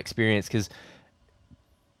hinges on experience? Because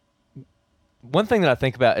one thing that I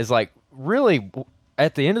think about is like, really,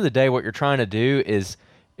 at the end of the day, what you're trying to do is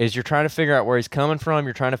is you're trying to figure out where he's coming from,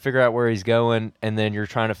 you're trying to figure out where he's going, and then you're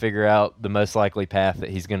trying to figure out the most likely path that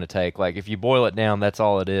he's going to take. Like, if you boil it down, that's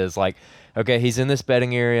all it is. Like, okay, he's in this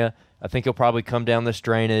bedding area. I think he'll probably come down this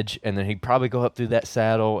drainage, and then he'd probably go up through that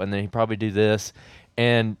saddle, and then he'd probably do this.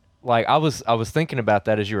 And like, I was thinking about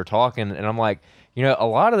that as you were talking, and I'm like, you know, a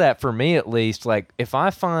lot of that for me at least, like if I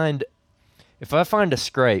find a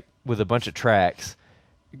scrape with a bunch of tracks,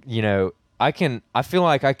 you know, I feel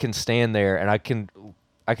like I can stand there and I can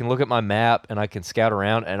look at my map and I can scout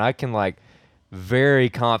around and I can like very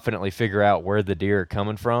confidently figure out where the deer are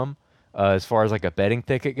coming from. As far as like a bedding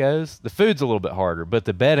thicket goes, the food's a little bit harder, but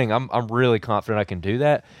the bedding, I'm really confident I can do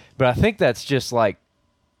that. But I think that's just like,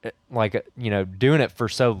 you know, doing it for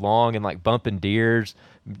so long and like bumping deer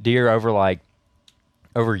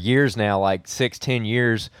over years now, like 6-10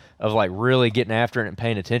 years of like really getting after it and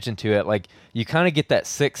paying attention to it. Like you kind of get that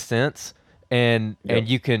sixth sense and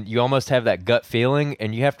you almost have that gut feeling,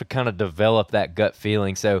 and you have to kind of develop that gut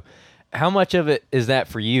feeling. So how much of it is that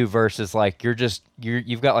for you versus like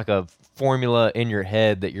you've got like a formula in your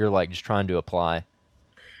head that you're like just trying to apply?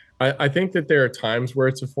 I think that there are times where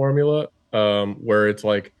it's a formula, where it's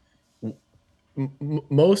like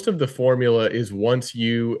most of the formula is once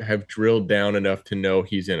you have drilled down enough to know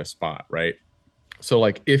he's in a spot, right? So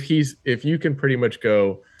like if you can pretty much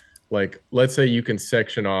go, like, let's say you can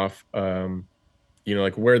section off, you know,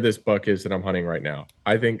 like where this buck is that I'm hunting right now.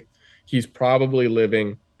 I think he's probably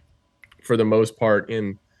living for the most part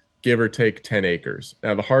in give or take 10 acres.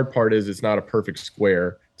 Now, the hard part is it's not a perfect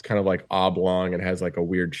square. It's kind of like oblong and has like a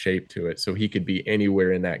weird shape to it. So he could be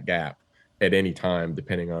anywhere in that gap at any time,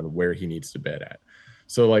 depending on where he needs to bed at.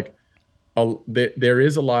 So like there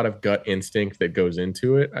is a lot of gut instinct that goes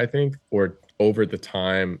into it, I think, or over the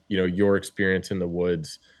time, you know, your experience in the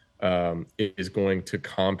woods is going to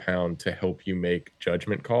compound to help you make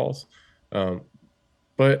judgment calls.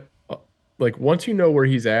 But like once you know where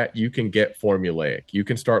he's at, you can get formulaic. You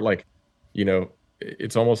can start like, you know,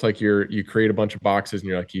 it's almost like you create a bunch of boxes and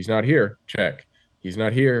you're like, he's not here, check. He's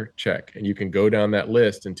not here, check. And you can go down that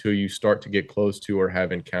list until you start to get close to or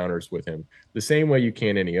have encounters with him the same way you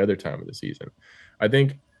can any other time of the season. I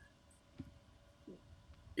think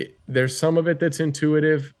there's some of it that's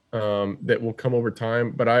intuitive, that will come over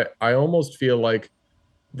time. But I almost feel like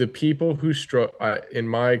the people who in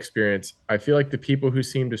my experience, I feel like the people who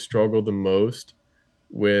seem to struggle the most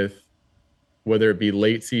with whether it be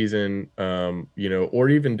late season, you know, or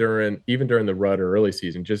even during the rut or early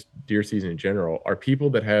season, just deer season in general, are people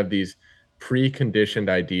that have these preconditioned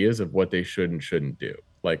ideas of what they should and shouldn't do.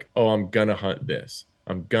 Like, oh, I'm gonna hunt this.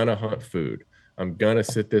 I'm gonna hunt food. I'm gonna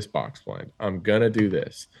sit this box blind. I'm gonna do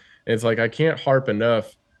this. And it's like, I can't harp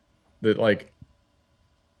enough that like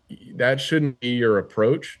that shouldn't be your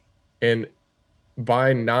approach. And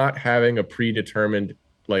by not having a predetermined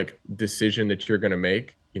like decision that you're gonna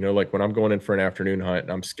make, you know, like when I'm going in for an afternoon hunt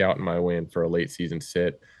and I'm scouting my way in for a late season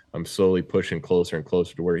sit, I'm slowly pushing closer and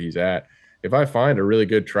closer to where he's at. If I find a really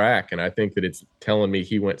good track and I think that it's telling me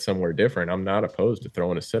he went somewhere different, I'm not opposed to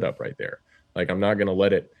throwing a sit up right there. Like, I'm not going to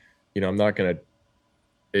let it, you know, I'm not going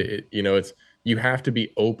to, you know, it's, you have to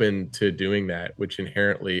be open to doing that, which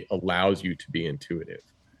inherently allows you to be intuitive.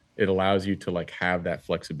 It allows you to like have that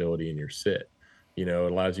flexibility in your sit, you know,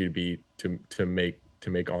 it allows you to be, to make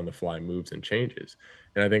on the fly moves and changes.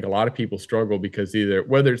 And I think a lot of people struggle because either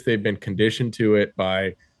whether it's they've been conditioned to it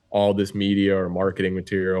by all this media or marketing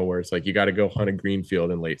material where it's like, you got to go hunt a green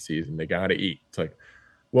field in late season. They got to eat. It's like,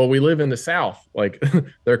 well, we live in the South. Like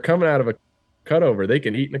they're coming out of a cutover. They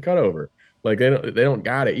can eat in a cutover. Like they don't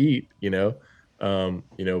got to eat, you know,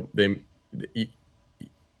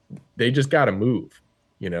 they just got to move,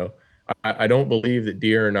 you know. I don't believe that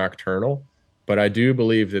deer are nocturnal, but I do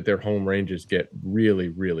believe that their home ranges get really,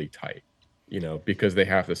 really tight, you know, because they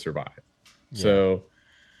have to survive. Yeah. So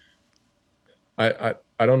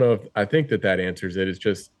I don't know if I think that answers it. It's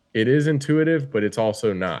just, it is intuitive, but it's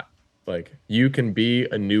also not. Like, you can be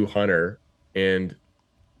a new hunter, and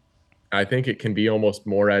I think it can be almost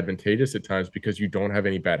more advantageous at times because you don't have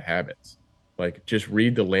any bad habits. Like, just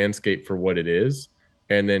read the landscape for what it is,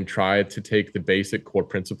 and then try to take the basic core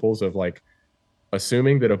principles of like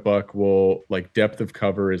assuming that a buck will, like, depth of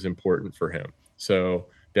cover is important for him. So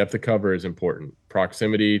depth of cover is important.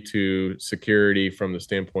 Proximity to security from the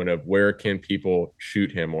standpoint of where can people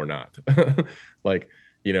shoot him or not. Like,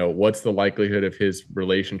 you know, what's the likelihood of his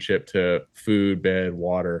relationship to food, bed,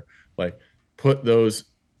 water? Like, put those,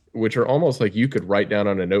 which are almost like you could write down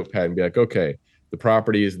on a notepad and be like, okay, the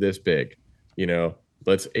property is this big, you know,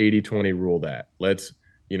 let's 80-20 rule that. Let's,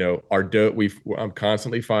 you know, our doe, I'm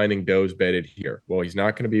constantly finding does bedded here. Well, he's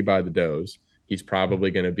not going to be by the does. he's probably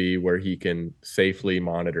going to be where he can safely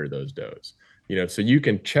monitor those does. So you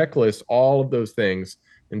can checklist all of those things.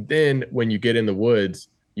 And then when you get in the woods,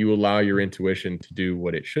 you allow your intuition to do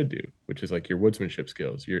what it should do, which is like your woodsmanship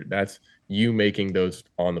skills. That's you making those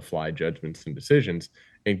on the fly judgments and decisions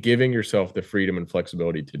and giving yourself the freedom and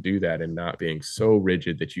flexibility to do that, and not being so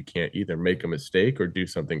rigid that you can't either make a mistake or do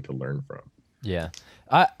something to learn from. Yeah.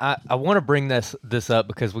 I want to bring this up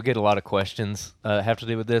because we get a lot of questions have to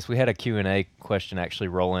do with this. We had a Q&A question actually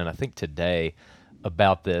roll in, I think today,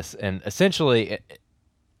 about this. And essentially,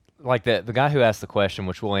 like the guy who asked the question,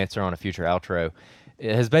 which we'll answer on a future outro,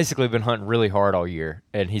 has basically been hunting really hard all year.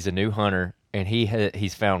 And he's a new hunter, and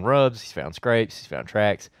he's found rubs, he's found scrapes, he's found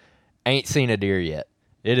tracks. Ain't seen a deer yet.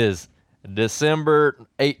 It is December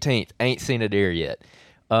 18th. Ain't seen a deer yet.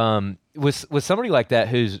 With somebody like that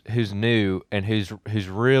who's new and who's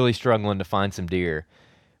really struggling to find some deer,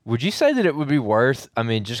 would you say that it would be worth,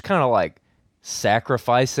 just kind of like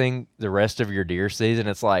sacrificing the rest of your deer season?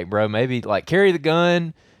 It's like, bro, maybe like carry the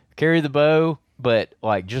gun, carry the bow, but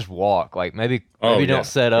like just walk. Like maybe don't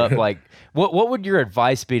set up. Like what would your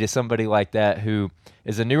advice be to somebody like that who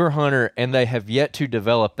is a newer hunter and they have yet to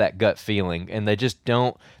develop that gut feeling, and they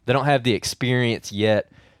don't have the experience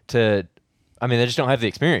yet to. They just don't have the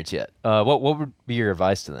experience yet. What would be your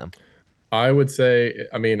advice to them? I would say,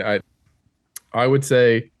 I would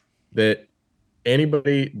say that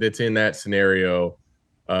anybody that's in that scenario,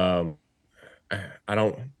 I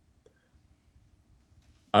don't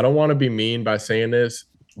want to be mean by saying this,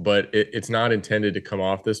 but it's not intended to come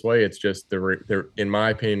off this way. It's just in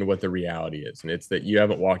my opinion, what the reality is. And it's that you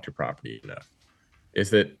haven't walked your property enough.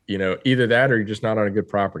 It's that, either that or you're just not on a good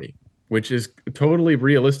property, which is a totally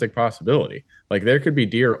realistic possibility. Like there could be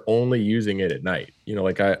deer only using it at night.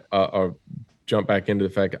 I'll jump back into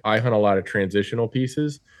the fact that I hunt a lot of transitional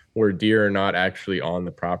pieces where deer are not actually on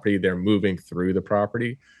the property. They're moving through the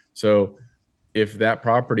property. So if that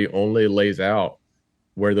property only lays out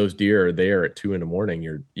where those deer are there at 2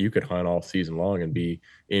 a.m, you could hunt all season long and be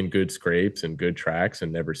in good scrapes and good tracks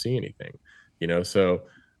and never see anything, So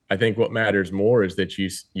I think what matters more is that you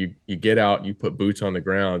get out, you put boots on the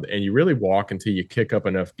ground, and you really walk until you kick up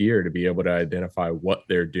enough deer to be able to identify what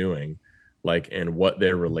they're doing, and what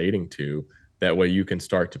they're relating to. That way you can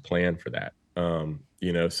start to plan for that.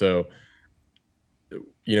 So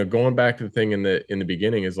going back to the thing in the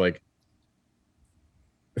beginning is like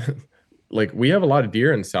we have a lot of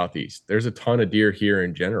deer in the Southeast. There's a ton of deer here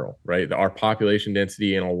in general, right? Our population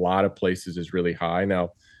density in a lot of places is really high. Now,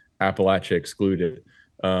 Appalachia excluded.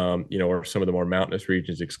 Or some of the more mountainous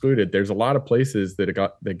regions excluded, there's a lot of places that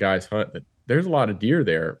the guys hunt that there's a lot of deer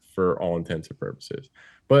there for all intents and purposes,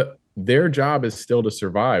 but their job is still to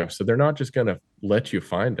survive. So they're not just going to let you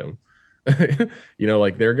find them. They're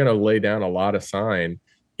going to lay down a lot of sign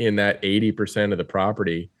in that 80% of the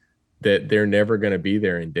property that they're never going to be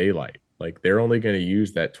there in daylight. Like they're only going to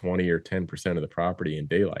use that 20 or 10% of the property in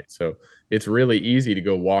daylight. So it's really easy to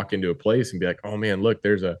go walk into a place and be like, oh man, look,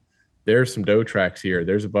 there's some doe tracks here,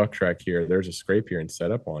 there's a buck track here, there's a scrape here, and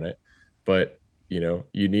set up on it. But you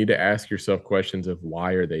need to ask yourself questions of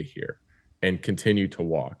why are they here, and continue to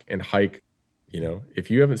walk and hike. If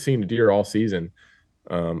you haven't seen a deer all season,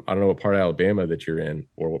 I don't know what part of Alabama that you're in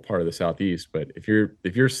or what part of the Southeast, but if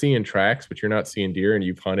you're seeing tracks but you're not seeing deer and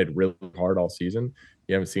you've hunted really hard all season,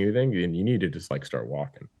 you haven't seen anything, then you need to just start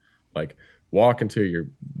walking. Walk until you're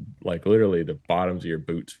literally the bottoms of your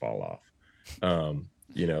boots fall off.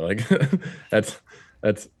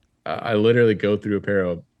 That's I literally go through a pair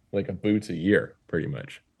of a boots a year pretty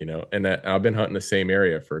much, and that I've been hunting the same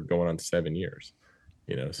area for going on 7 years,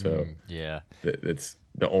 so it's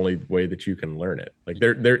the only way that you can learn it.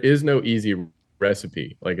 There is no easy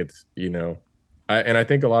recipe. I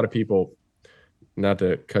think a lot of people, not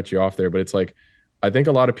to cut you off there, but it's I think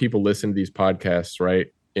a lot of people listen to these podcasts, right?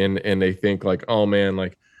 And they think oh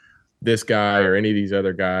man, this guy or any of these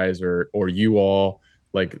other guys or you all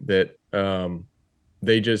that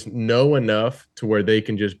they just know enough to where they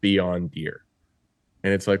can just be on deer.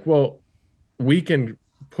 And it's well, we can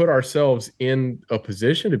put ourselves in a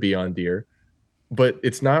position to be on deer, but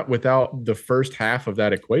it's not without the first half of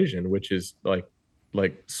that equation, which is like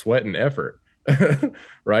sweat and effort.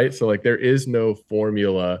 Right? So there is no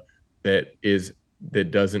formula that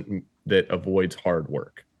avoids hard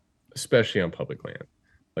work, especially on public land.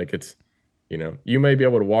 It's, you may be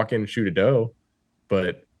able to walk in and shoot a doe,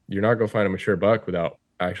 but you're not going to find a mature buck without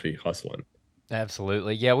actually hustling.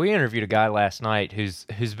 Absolutely. Yeah, we interviewed a guy last night who's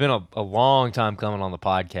been a long time coming on the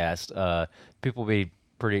podcast. People will be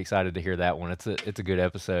pretty excited to hear that one. It's a good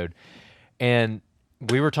episode. And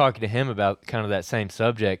we were talking to him about kind of that same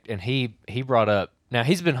subject, and he brought up, now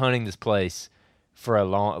he's been hunting this place for a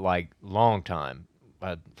long time,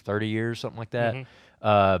 30 years, something like that.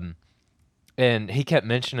 And he kept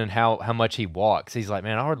mentioning how much he walks. He's like,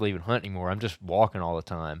 man, I hardly even hunt anymore. I'm just walking all the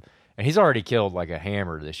time. And he's already killed like a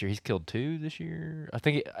hammer this year. He's killed 2 this year. I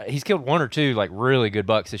think he's killed 1 or 2 like really good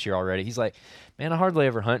bucks this year already. He's like, man, I hardly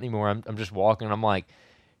ever hunt anymore. I'm just walking. I'm like,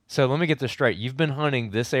 so let me get this straight. You've been hunting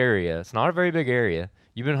this area. It's not a very big area.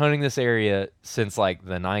 You've been hunting this area since like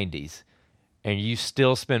the 90s, and you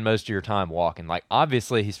still spend most of your time walking. Like,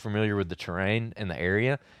 obviously he's familiar with the terrain and the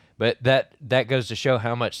area, but that goes to show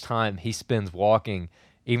how much time he spends walking,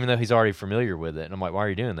 even though he's already familiar with it. And I'm like, why are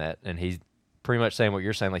you doing that? And he's pretty much saying what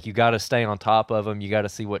you're saying. Like, you got to stay on top of them. You got to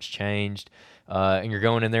see what's changed. And you're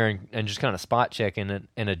going in there and just kind of spot checking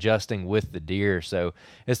and adjusting with the deer. So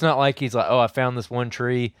it's not like he's like, oh, I found this one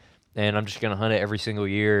tree and I'm just going to hunt it every single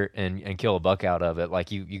year and kill a buck out of it.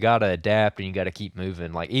 Like, you got to adapt and you got to keep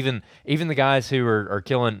moving. Like, even the guys who are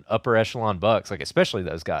killing upper echelon bucks, like especially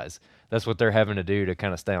those guys, that's what they're having to do to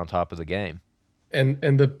kind of stay on top of the game. And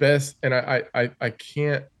the best, and I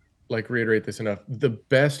can't like reiterate this enough. The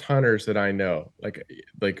best hunters that I know,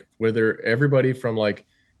 like whether everybody from like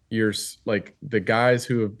like the guys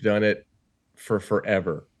who have done it for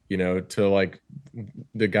forever, to like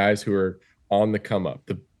the guys who are on the come up,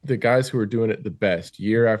 the guys who are doing it the best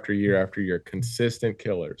year after year after year, consistent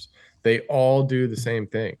killers, they all do the same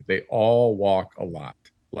thing. They all walk a lot.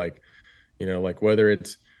 Like, like whether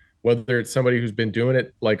it's somebody who's been doing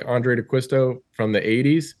it like Andre DeQuisto from the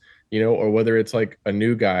 80s, or whether it's like a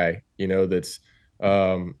new guy, that's,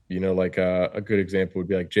 like a good example would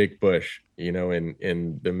be like Jake Bush,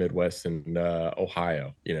 in the Midwest and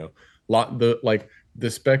Ohio, the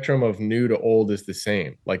spectrum of new to old is the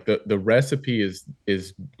same. Like the recipe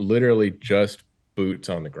is literally just boots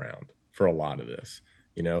on the ground for a lot of this,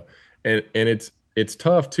 and it's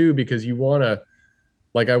tough too, because you want to,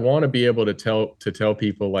 like, I want to be able to tell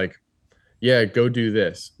people like, yeah, go do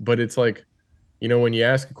this. But it's like, when you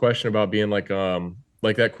ask a question about being like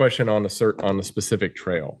that question on the specific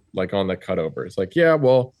trail, like on the cutover, it's like, yeah,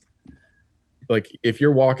 well, like if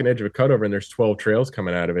you're walking edge of a cutover and there's 12 trails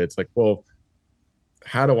coming out of it, it's like, well,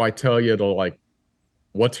 how do I tell you to like,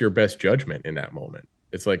 what's your best judgment in that moment?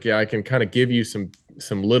 It's like, yeah, I can kind of give you some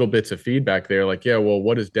little bits of feedback there. Like, yeah, well,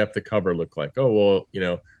 what does depth of cover look like? Oh,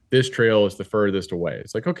 well, this trail is the furthest away.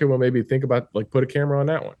 It's like, okay, well, maybe think about like put a camera on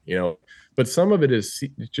that one, but some of it is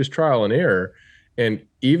just trial and error. And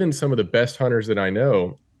even some of the best hunters that I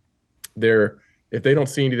know, if they don't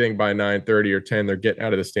see anything by 9:30 or 10, they're getting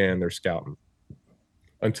out of the stand, they're scouting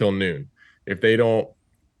until noon. If they don't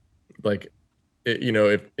like,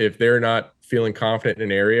 if they're not feeling confident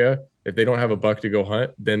in an area, if they don't have a buck to go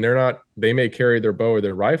hunt, then they may carry their bow or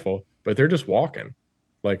their rifle, but they're just walking.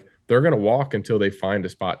 Like, they're going to walk until they find a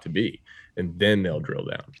spot to be, and then they'll drill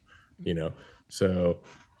down, So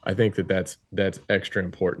I think that's extra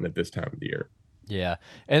important at this time of the year. Yeah.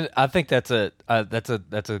 And I think that's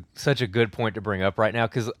such a good point to bring up right now.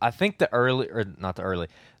 'Cause I think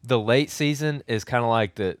the late season is kind of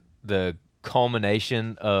like the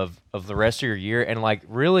culmination of the rest of your year. And like,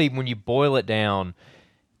 really, when you boil it down,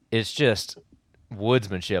 it's just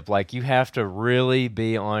woodsmanship. Like, you have to really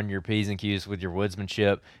be on your P's and Q's with your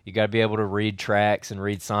woodsmanship. You got to be able to read tracks and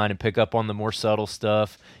read sign and pick up on the more subtle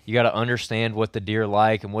stuff. You got to understand what the deer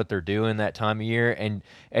like and what they're doing that time of year, and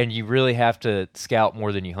you really have to scout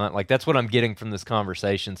more than you hunt. Like, that's what I'm getting from this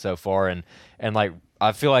conversation so far, and like,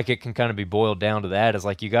 I feel like it can kind of be boiled down to that, is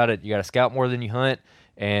like, you got to scout more than you hunt,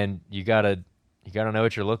 and you got to know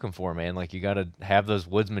what you're looking for, man. Like, you got to have those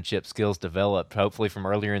woodsmanship skills developed, hopefully from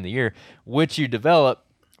earlier in the year, which you develop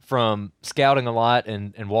from scouting a lot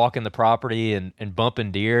and walking the property and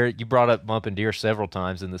bumping deer. You brought up bumping deer several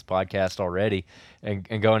times in this podcast already,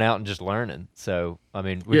 and going out and just learning. So, I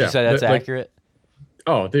mean, would you say that's accurate?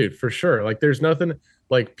 Oh, dude, for sure. Like, there's nothing,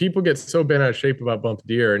 like, people get so bent out of shape about bumped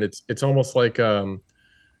deer, and it's almost like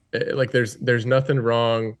there's nothing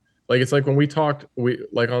wrong. Like, it's like when we talked,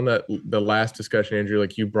 like on the last discussion, Andrew,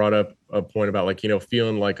 like, you brought up a point about like,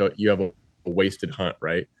 feeling like you have a wasted hunt,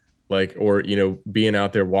 right? Like, or, being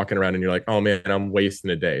out there walking around and you're like, oh man, I'm wasting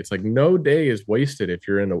a day. It's like, no day is wasted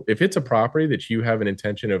if it's a property that you have an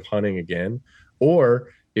intention of hunting again, or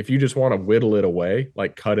if you just want to whittle it away,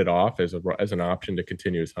 like cut it off as an option to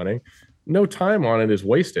continuous hunting, no time on it is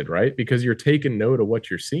wasted, right? Because you're taking note of what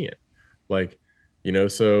you're seeing. Like,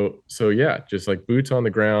 so yeah, just like boots on the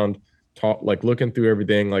ground, like looking through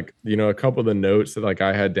everything. Like, a couple of the notes that like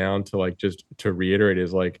I had down to like, just to reiterate,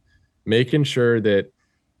 is like making sure that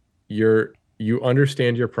you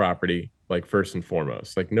understand your property, like first and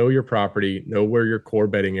foremost, like know your property, know where your core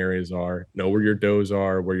bedding areas are, know where your does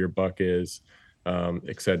are, where your buck is,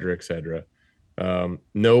 et cetera, et cetera.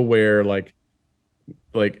 Know where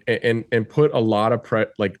and put a lot of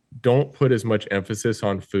don't put as much emphasis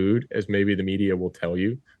on food as maybe the media will tell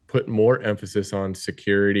you. Put more emphasis on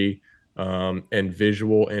security, and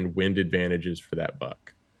visual and wind advantages for that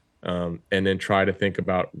buck. And then try to think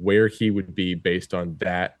about where he would be based on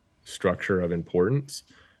that structure of importance.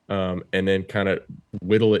 And then kind of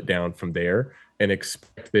whittle it down from there and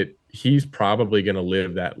expect that he's probably going to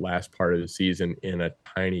live that last part of the season in a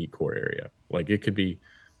tiny core area. Like it could be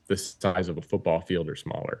the size of a football field or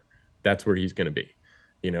smaller. That's where he's going to be.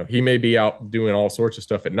 He may be out doing all sorts of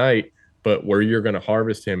stuff at night, but where you're going to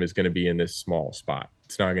harvest him is going to be in this small spot.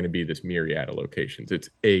 It's not going to be this myriad of locations. It's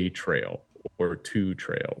a trail or two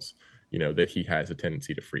trails, that he has a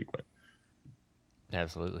tendency to frequent.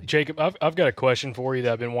 Absolutely. Jacob, I've got a question for you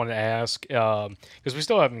that I've been wanting to ask, because we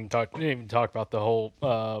still didn't even talk about the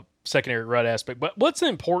whole secondary rut aspect. But what's the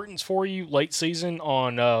importance for you late season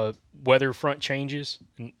on weather front changes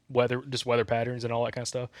and weather patterns and all that kind of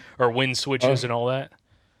stuff, or wind switches and all that?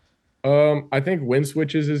 I think wind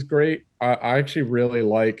switches is great. I actually really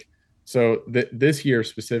like. So this year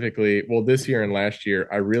specifically, this year and last year,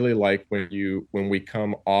 I really like when we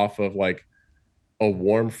come off of like a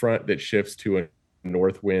warm front that shifts to a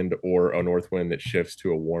north wind, or a north wind that shifts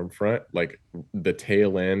to a warm front, like the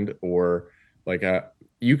tail end, or like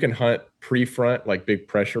you can hunt pre-front, like big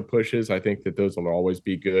pressure pushes. I think that those will always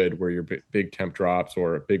be good, where your big temp drops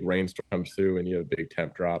or a big rainstorm comes through and you have a big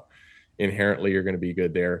temp drop. Inherently, you're going to be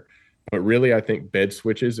good there. But really, I think bed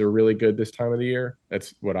switches are really good this time of the year.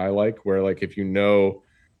 That's what I like, where like if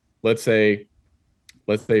let's say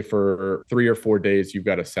for 3 or 4 days, you've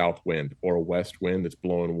got a south wind or a west wind that's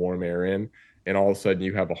blowing warm air in, and all of a sudden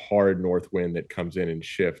you have a hard north wind that comes in and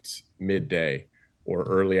shifts midday or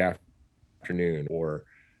early afternoon, or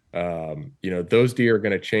those deer are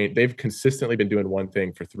going to change. They've consistently been doing one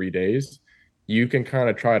thing for 3 days. You can kind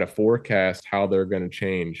of try to forecast how they're going to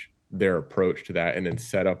change their approach to that, and then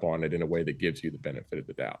set up on it in a way that gives you the benefit of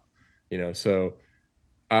the doubt. So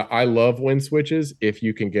I love wind switches if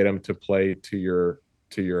you can get them to play to your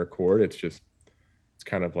accord. It's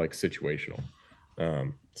kind of like situational.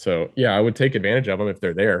 So yeah, I would take advantage of them if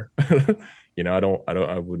they're there. I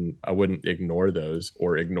wouldn't ignore those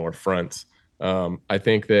or ignore fronts. I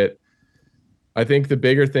think the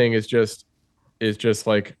bigger thing is just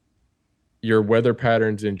like your weather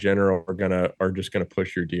patterns in general are just gonna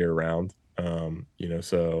push your deer around.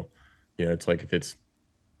 It's like if it's,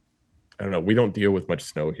 I don't know, we don't deal with much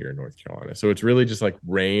snow here in North Carolina. So it's really just like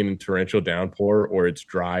rain and torrential downpour, or it's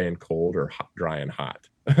dry and cold, or dry and hot.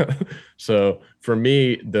 So for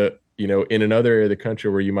me, in another area of the country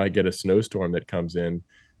where you might get a snowstorm that comes in,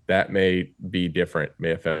 that may be different, may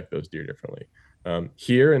affect those deer differently.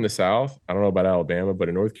 Here in the South, I don't know about Alabama, but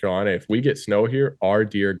in North Carolina, if we get snow here, our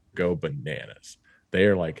deer go bananas. They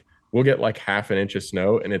are like, we'll get like half an inch of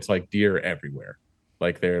snow and it's like deer everywhere.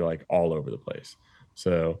 Like they're like all over the place.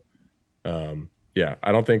 So, yeah,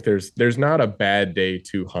 I don't think there's not a bad day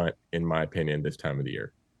to hunt, in my opinion, this time of the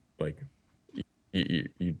year. Like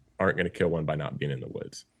you aren't going to kill one by not being in the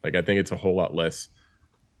woods. Like, I think it's a whole lot less,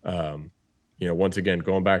 once again,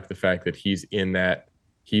 going back to the fact that he's in that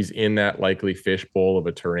likely fishbowl of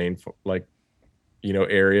a terrain,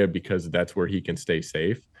 area, because that's where he can stay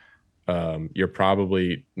safe. You're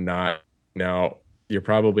probably not in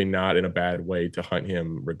a bad way to hunt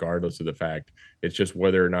him, regardless of the fact. It's just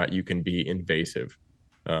whether or not you can be invasive.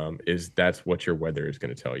 That's what your weather is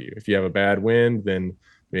going to tell you. If you have a bad wind, then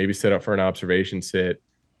maybe set up for an observation sit.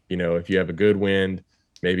 If you have a good wind,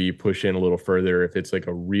 maybe you push in a little further. If it's like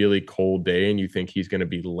a really cold day and you think he's going to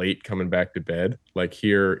be late coming back to bed, like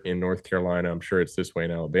here in North Carolina, I'm sure it's this way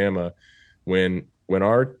in Alabama, when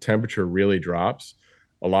our temperature really drops,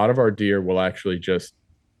 a lot of our deer will actually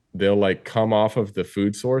they'll like come off of the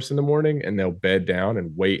food source in the morning and they'll bed down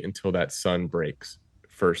and wait until that sun breaks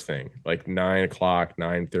first thing, like 9 o'clock,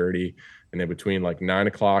 9:30. And then between like 9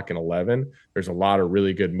 o'clock and 11, there's a lot of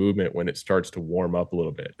really good movement when it starts to warm up a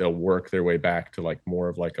little bit. They'll work their way back to like more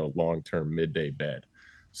of like a long-term midday bed.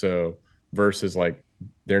 So versus like,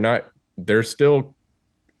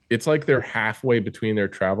 it's like they're halfway between their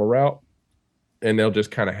travel route and they'll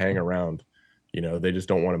just kind of hang around. They just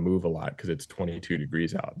don't want to move a lot because it's 22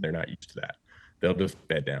 degrees out. They're not used to that. They'll just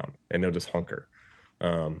bed down and they'll just hunker.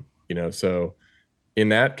 So in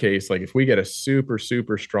that case, like if we get a super,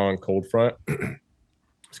 super strong cold front,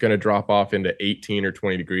 it's going to drop off into 18 or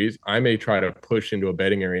 20 degrees. I may try to push into a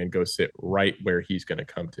bedding area and go sit right where he's going to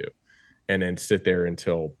come to, and then sit there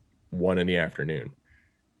until 1 p.m.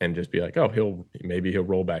 and just be like, oh, maybe he'll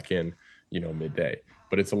roll back in, midday.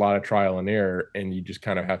 But it's a lot of trial and error, and you just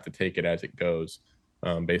kind of have to take it as it goes.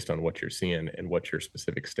 based on what you're seeing and what your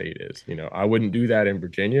specific state is. I wouldn't do that in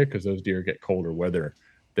Virginia because those deer get colder weather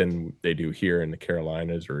than they do here in the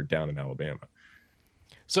Carolinas or down in Alabama.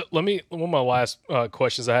 So one of my last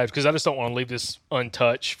questions I have, because I just don't want to leave this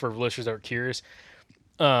untouched for listeners that are curious.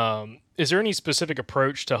 Is there any specific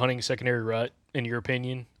approach to hunting secondary rut, in your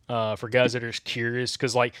opinion, for guys that are just curious?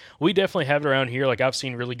 Because, like, we definitely have it around here. Like, I've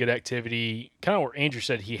seen really good activity, kind of where Andrew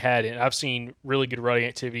said he had it. I've seen really good rutting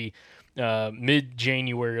activity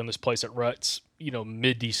mid-January on this place at ruts,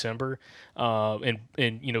 mid-December,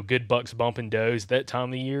 and good bucks bumping does that time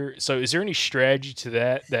of the year. So is there any strategy to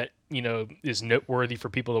that is noteworthy for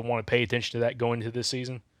people that want to pay attention to that going into this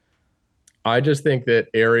season? I just think that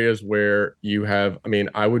areas where you have,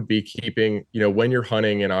 I would be keeping, when you're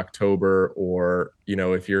hunting in October, or,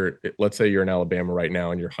 if let's say you're in Alabama right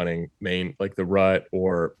now and you're hunting Maine, like the rut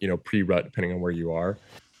or, pre-rut, depending on where you are,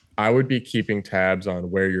 I would be keeping tabs on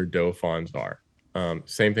where your doe fawns are.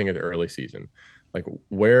 Same thing at the early season. Like,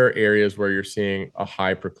 where areas where you're seeing a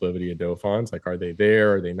high proclivity of doe fawns, like, are they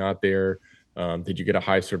there? Are they not there? Did you get a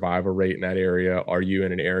high survival rate in that area? Are you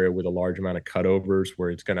in an area with a large amount of cutovers where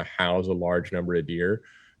it's going to house a large number of deer?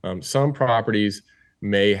 Some properties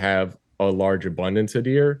may have a large abundance of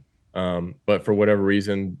deer, but for whatever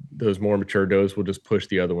reason, those more mature does will just push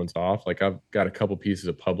the other ones off. Like, I've got a couple pieces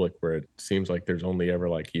of public where it seems like there's only ever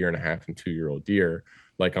like 1.5 and 2-year-old deer,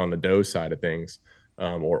 like on the doe side of things,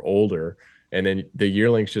 or older. And then the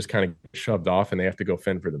yearlings just kind of shoved off and they have to go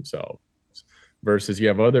fend for themselves. Versus you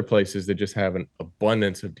have other places that just have an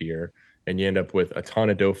abundance of deer, and you end up with a ton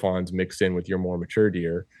of doe fawns mixed in with your more mature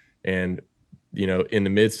deer. And, in the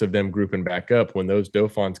midst of them grouping back up, when those doe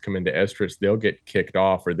fawns come into estrus, they'll get kicked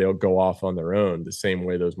off or they'll go off on their own the same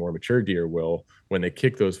way those more mature deer will when they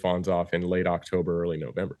kick those fawns off in late October, early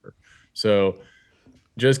November. So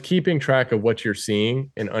just keeping track of what you're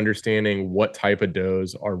seeing and understanding what type of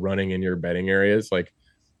does are running in your bedding areas. Like,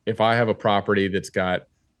 if I have a property that's got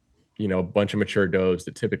a bunch of mature does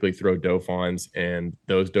that typically throw doe fawns, and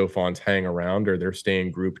those doe fawns hang around or they're staying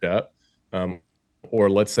grouped up. Or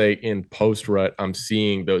let's say in post rut, I'm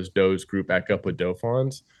seeing those does group back up with doe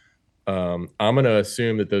fawns. I'm going to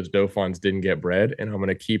assume that those doe fawns didn't get bred, and I'm going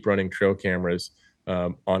to keep running trail cameras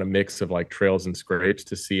on a mix of like trails and scrapes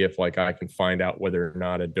to see if like I can find out whether or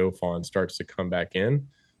not a doe fawn starts to come back in.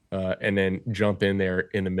 And then jump in there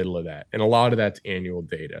in the middle of that. And a lot of that's annual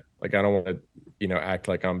data. Like, I don't want to, act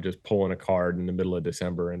like I'm just pulling a card in the middle of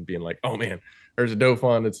December and being like, oh man, there's a doe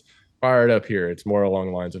fawn that's fired up here. It's more along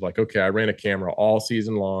the lines of like, okay, I ran a camera all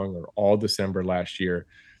season long or all December last year,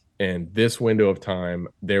 and this window of time,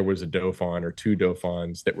 there was a doe fawn or 2 doe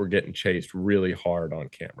fawns that were getting chased really hard on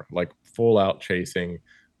camera, like full out chasing,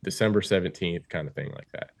 December 17th kind of thing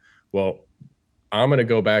like that. Well, I'm going to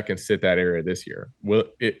go back and sit that area this year. Well,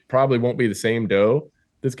 it probably won't be the same doe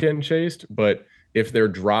that's getting chased, but if they're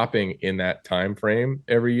dropping in that time frame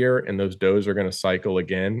every year and those does are going to cycle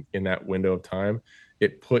again in that window of time,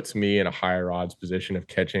 it puts me in a higher odds position of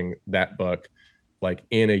catching that buck like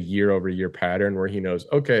in a year over year pattern where he knows,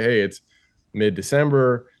 okay, hey, it's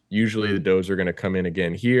mid-December. Usually the does are going to come in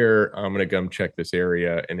again here. I'm going to come check this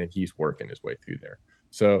area, and then he's working his way through there.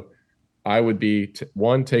 So I would be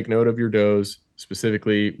one, take note of your does,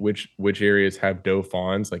 specifically which areas have doe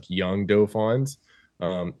fawns, like young doe fawns,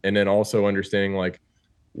 and then also understanding like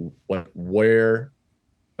where,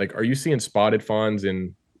 like, are you seeing spotted fawns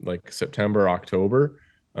in like September, October,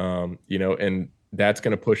 and that's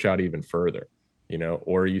going to push out even further,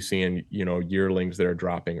 or are you seeing yearlings that are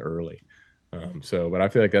dropping early? But I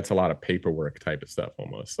feel like that's a lot of paperwork type of stuff,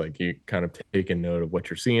 almost like you kind of taking note of what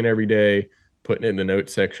you're seeing every day, putting it in the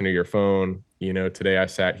notes section of your phone. Today I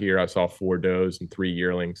sat here, I saw 4 does and 3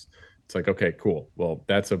 yearlings. It's like, okay, cool. Well,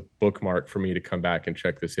 that's a bookmark for me to come back and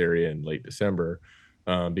check this area in late December,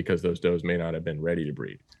 because those does may not have been ready to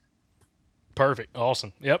breed. Perfect.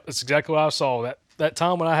 Awesome. Yep. That's exactly what I saw. That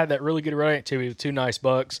time when I had that really good rut activity with 2 nice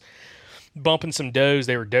bucks, bumping some does.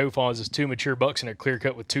 They were doe fawns. It's 2 mature bucks in a clear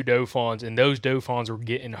cut with 2 doe fawns, and those doe fawns were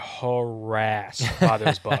getting harassed by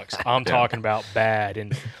those bucks. I'm talking about bad.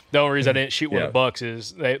 And the only reason I didn't shoot one of the bucks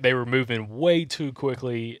is they were moving way too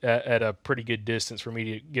quickly at a pretty good distance for me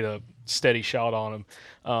to get a steady shot on them.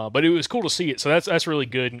 But it was cool to see it. So that's really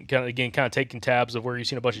good. And kind of taking tabs of where you've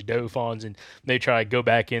seen a bunch of doe fawns, and they try to go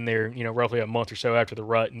back in there, roughly a month or so after the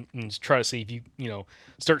rut, and try to see if you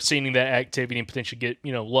start seeing that activity and potentially get,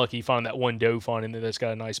 lucky, find that one doe fawn in there that's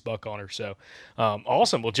got a nice buck on her. So,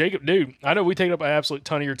 awesome. Well, Jacob, dude, I know we take up an absolute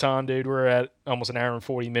ton of your time, dude. We're at almost an hour and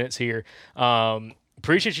 40 minutes here.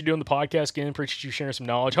 appreciate you doing the podcast again. Appreciate you sharing some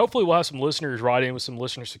knowledge. Hopefully we'll have some listeners write in with some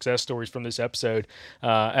listener success stories from this episode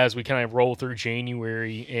as we kind of roll through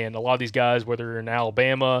January. And a lot of these guys, whether they're in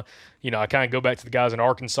Alabama, I kind of go back to the guys in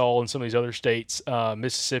Arkansas and some of these other states,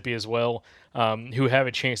 Mississippi as well, who have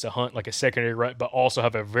a chance to hunt like a secondary rut, but also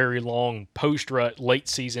have a very long post-rut, late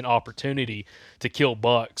season opportunity to kill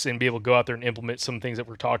bucks and be able to go out there and implement some things that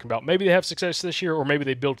we're talking about. Maybe they have success this year, or maybe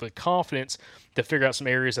they build the confidence to figure out some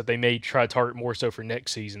areas that they may try to target more so for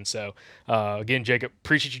next season. So, again, Jacob,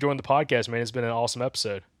 appreciate you joining the podcast, man. It's been an awesome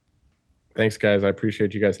episode. Thanks, guys. I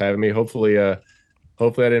appreciate you guys having me. Hopefully I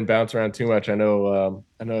didn't bounce around too much. I know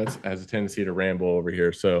it has a tendency to ramble over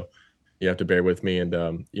here, so you have to bear with me. And,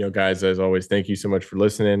 guys, as always, thank you so much for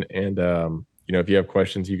listening. And, if you have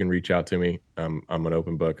questions, you can reach out to me. I'm an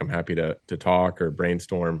open book. I'm happy to talk or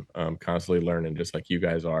brainstorm. I'm constantly learning, just like you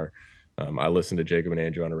guys are. I listen to Jacob and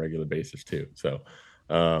Andrew on a regular basis too. So,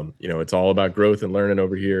 it's all about growth and learning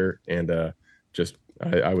over here. And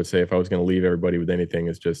I would say if I was going to leave everybody with anything,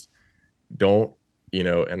 is just don't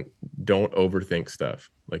overthink stuff.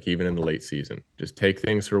 Like even in the late season, just take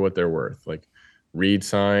things for what they're worth. Like read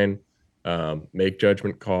sign, make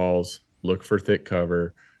judgment calls, look for thick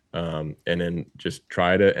cover. And then just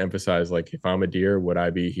try to emphasize, like, if I'm a deer, would I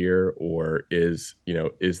be here? Or is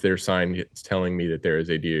there sign telling me that there is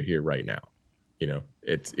a deer here right now?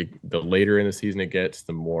 The later in the season it gets,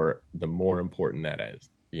 the more important that is.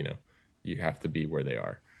 You have to be where they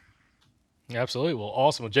are. Absolutely. Well,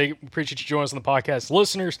 awesome. Well, Jake, appreciate you joining us on the podcast.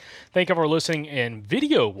 Listeners, thank you for listening, and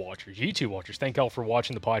video watchers, YouTube watchers, thank y'all for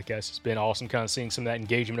watching the podcast. It's been awesome kind of seeing some of that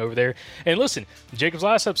engagement over there. And listen, Jacob's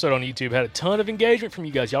last episode on YouTube had a ton of engagement from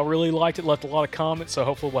you guys. Y'all really liked it, left a lot of comments, so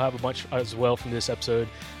hopefully we'll have a bunch as well from this episode.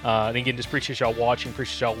 And again, just appreciate y'all watching,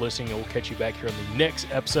 appreciate y'all listening, and we'll catch you back here on the next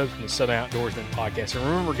episode from the Southern Outdoorsman Podcast. And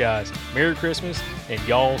remember, guys, Merry Christmas, and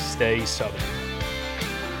y'all stay Southern.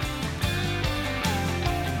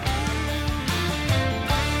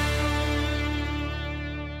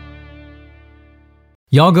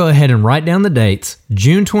 Y'all go ahead and write down the dates,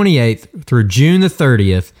 June 28th through June the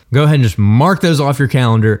 30th. Go ahead and just mark those off your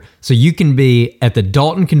calendar so you can be at the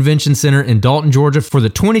Dalton Convention Center in Dalton, Georgia for the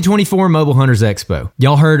 2024 Mobile Hunters Expo.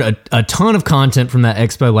 Y'all heard a ton of content from that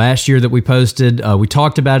expo last year that we posted. We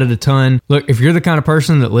talked about it a ton. Look, if you're the kind of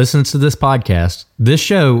person that listens to this podcast, this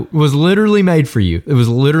show was literally made for you. It was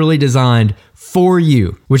literally designed for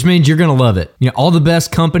you, which means you're going to love it. All the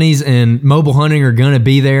best companies in mobile hunting are going to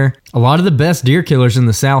be there. A lot of the best deer killers in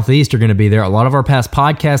the Southeast are going to be there. A lot of our past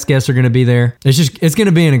podcast guests are going to be there. It's going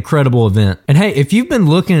to be an incredible event. And hey, if you've been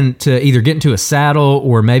looking to either get into a saddle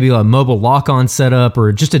or maybe a mobile lock-on setup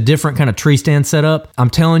or just a different kind of tree stand setup, I'm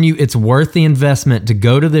telling you, it's worth the investment to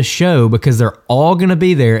go to this show because they're all going to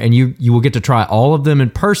be there and you will get to try all of them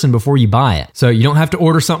in person before you buy it. So you don't have to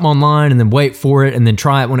order something online and then wait for it and then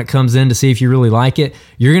try it when it comes in to see if you really like it.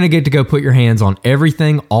 You're going to get to go put your hands on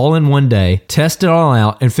everything all in one day, test it all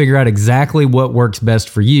out, and figure out exactly what works best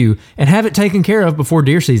for you and have it taken care of before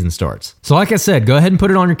deer season starts. So like I said, go ahead and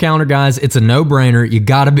put it on your calendar, guys. It's a no-brainer. You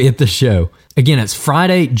got to be at the show. Again, it's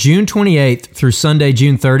Friday, June 28th through Sunday,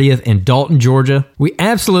 June 30th in Dalton, Georgia. We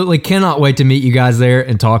absolutely cannot wait to meet you guys there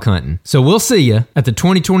and talk hunting. So we'll see you at the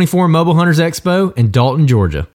 2024 Mobile Hunters Expo in Dalton, Georgia.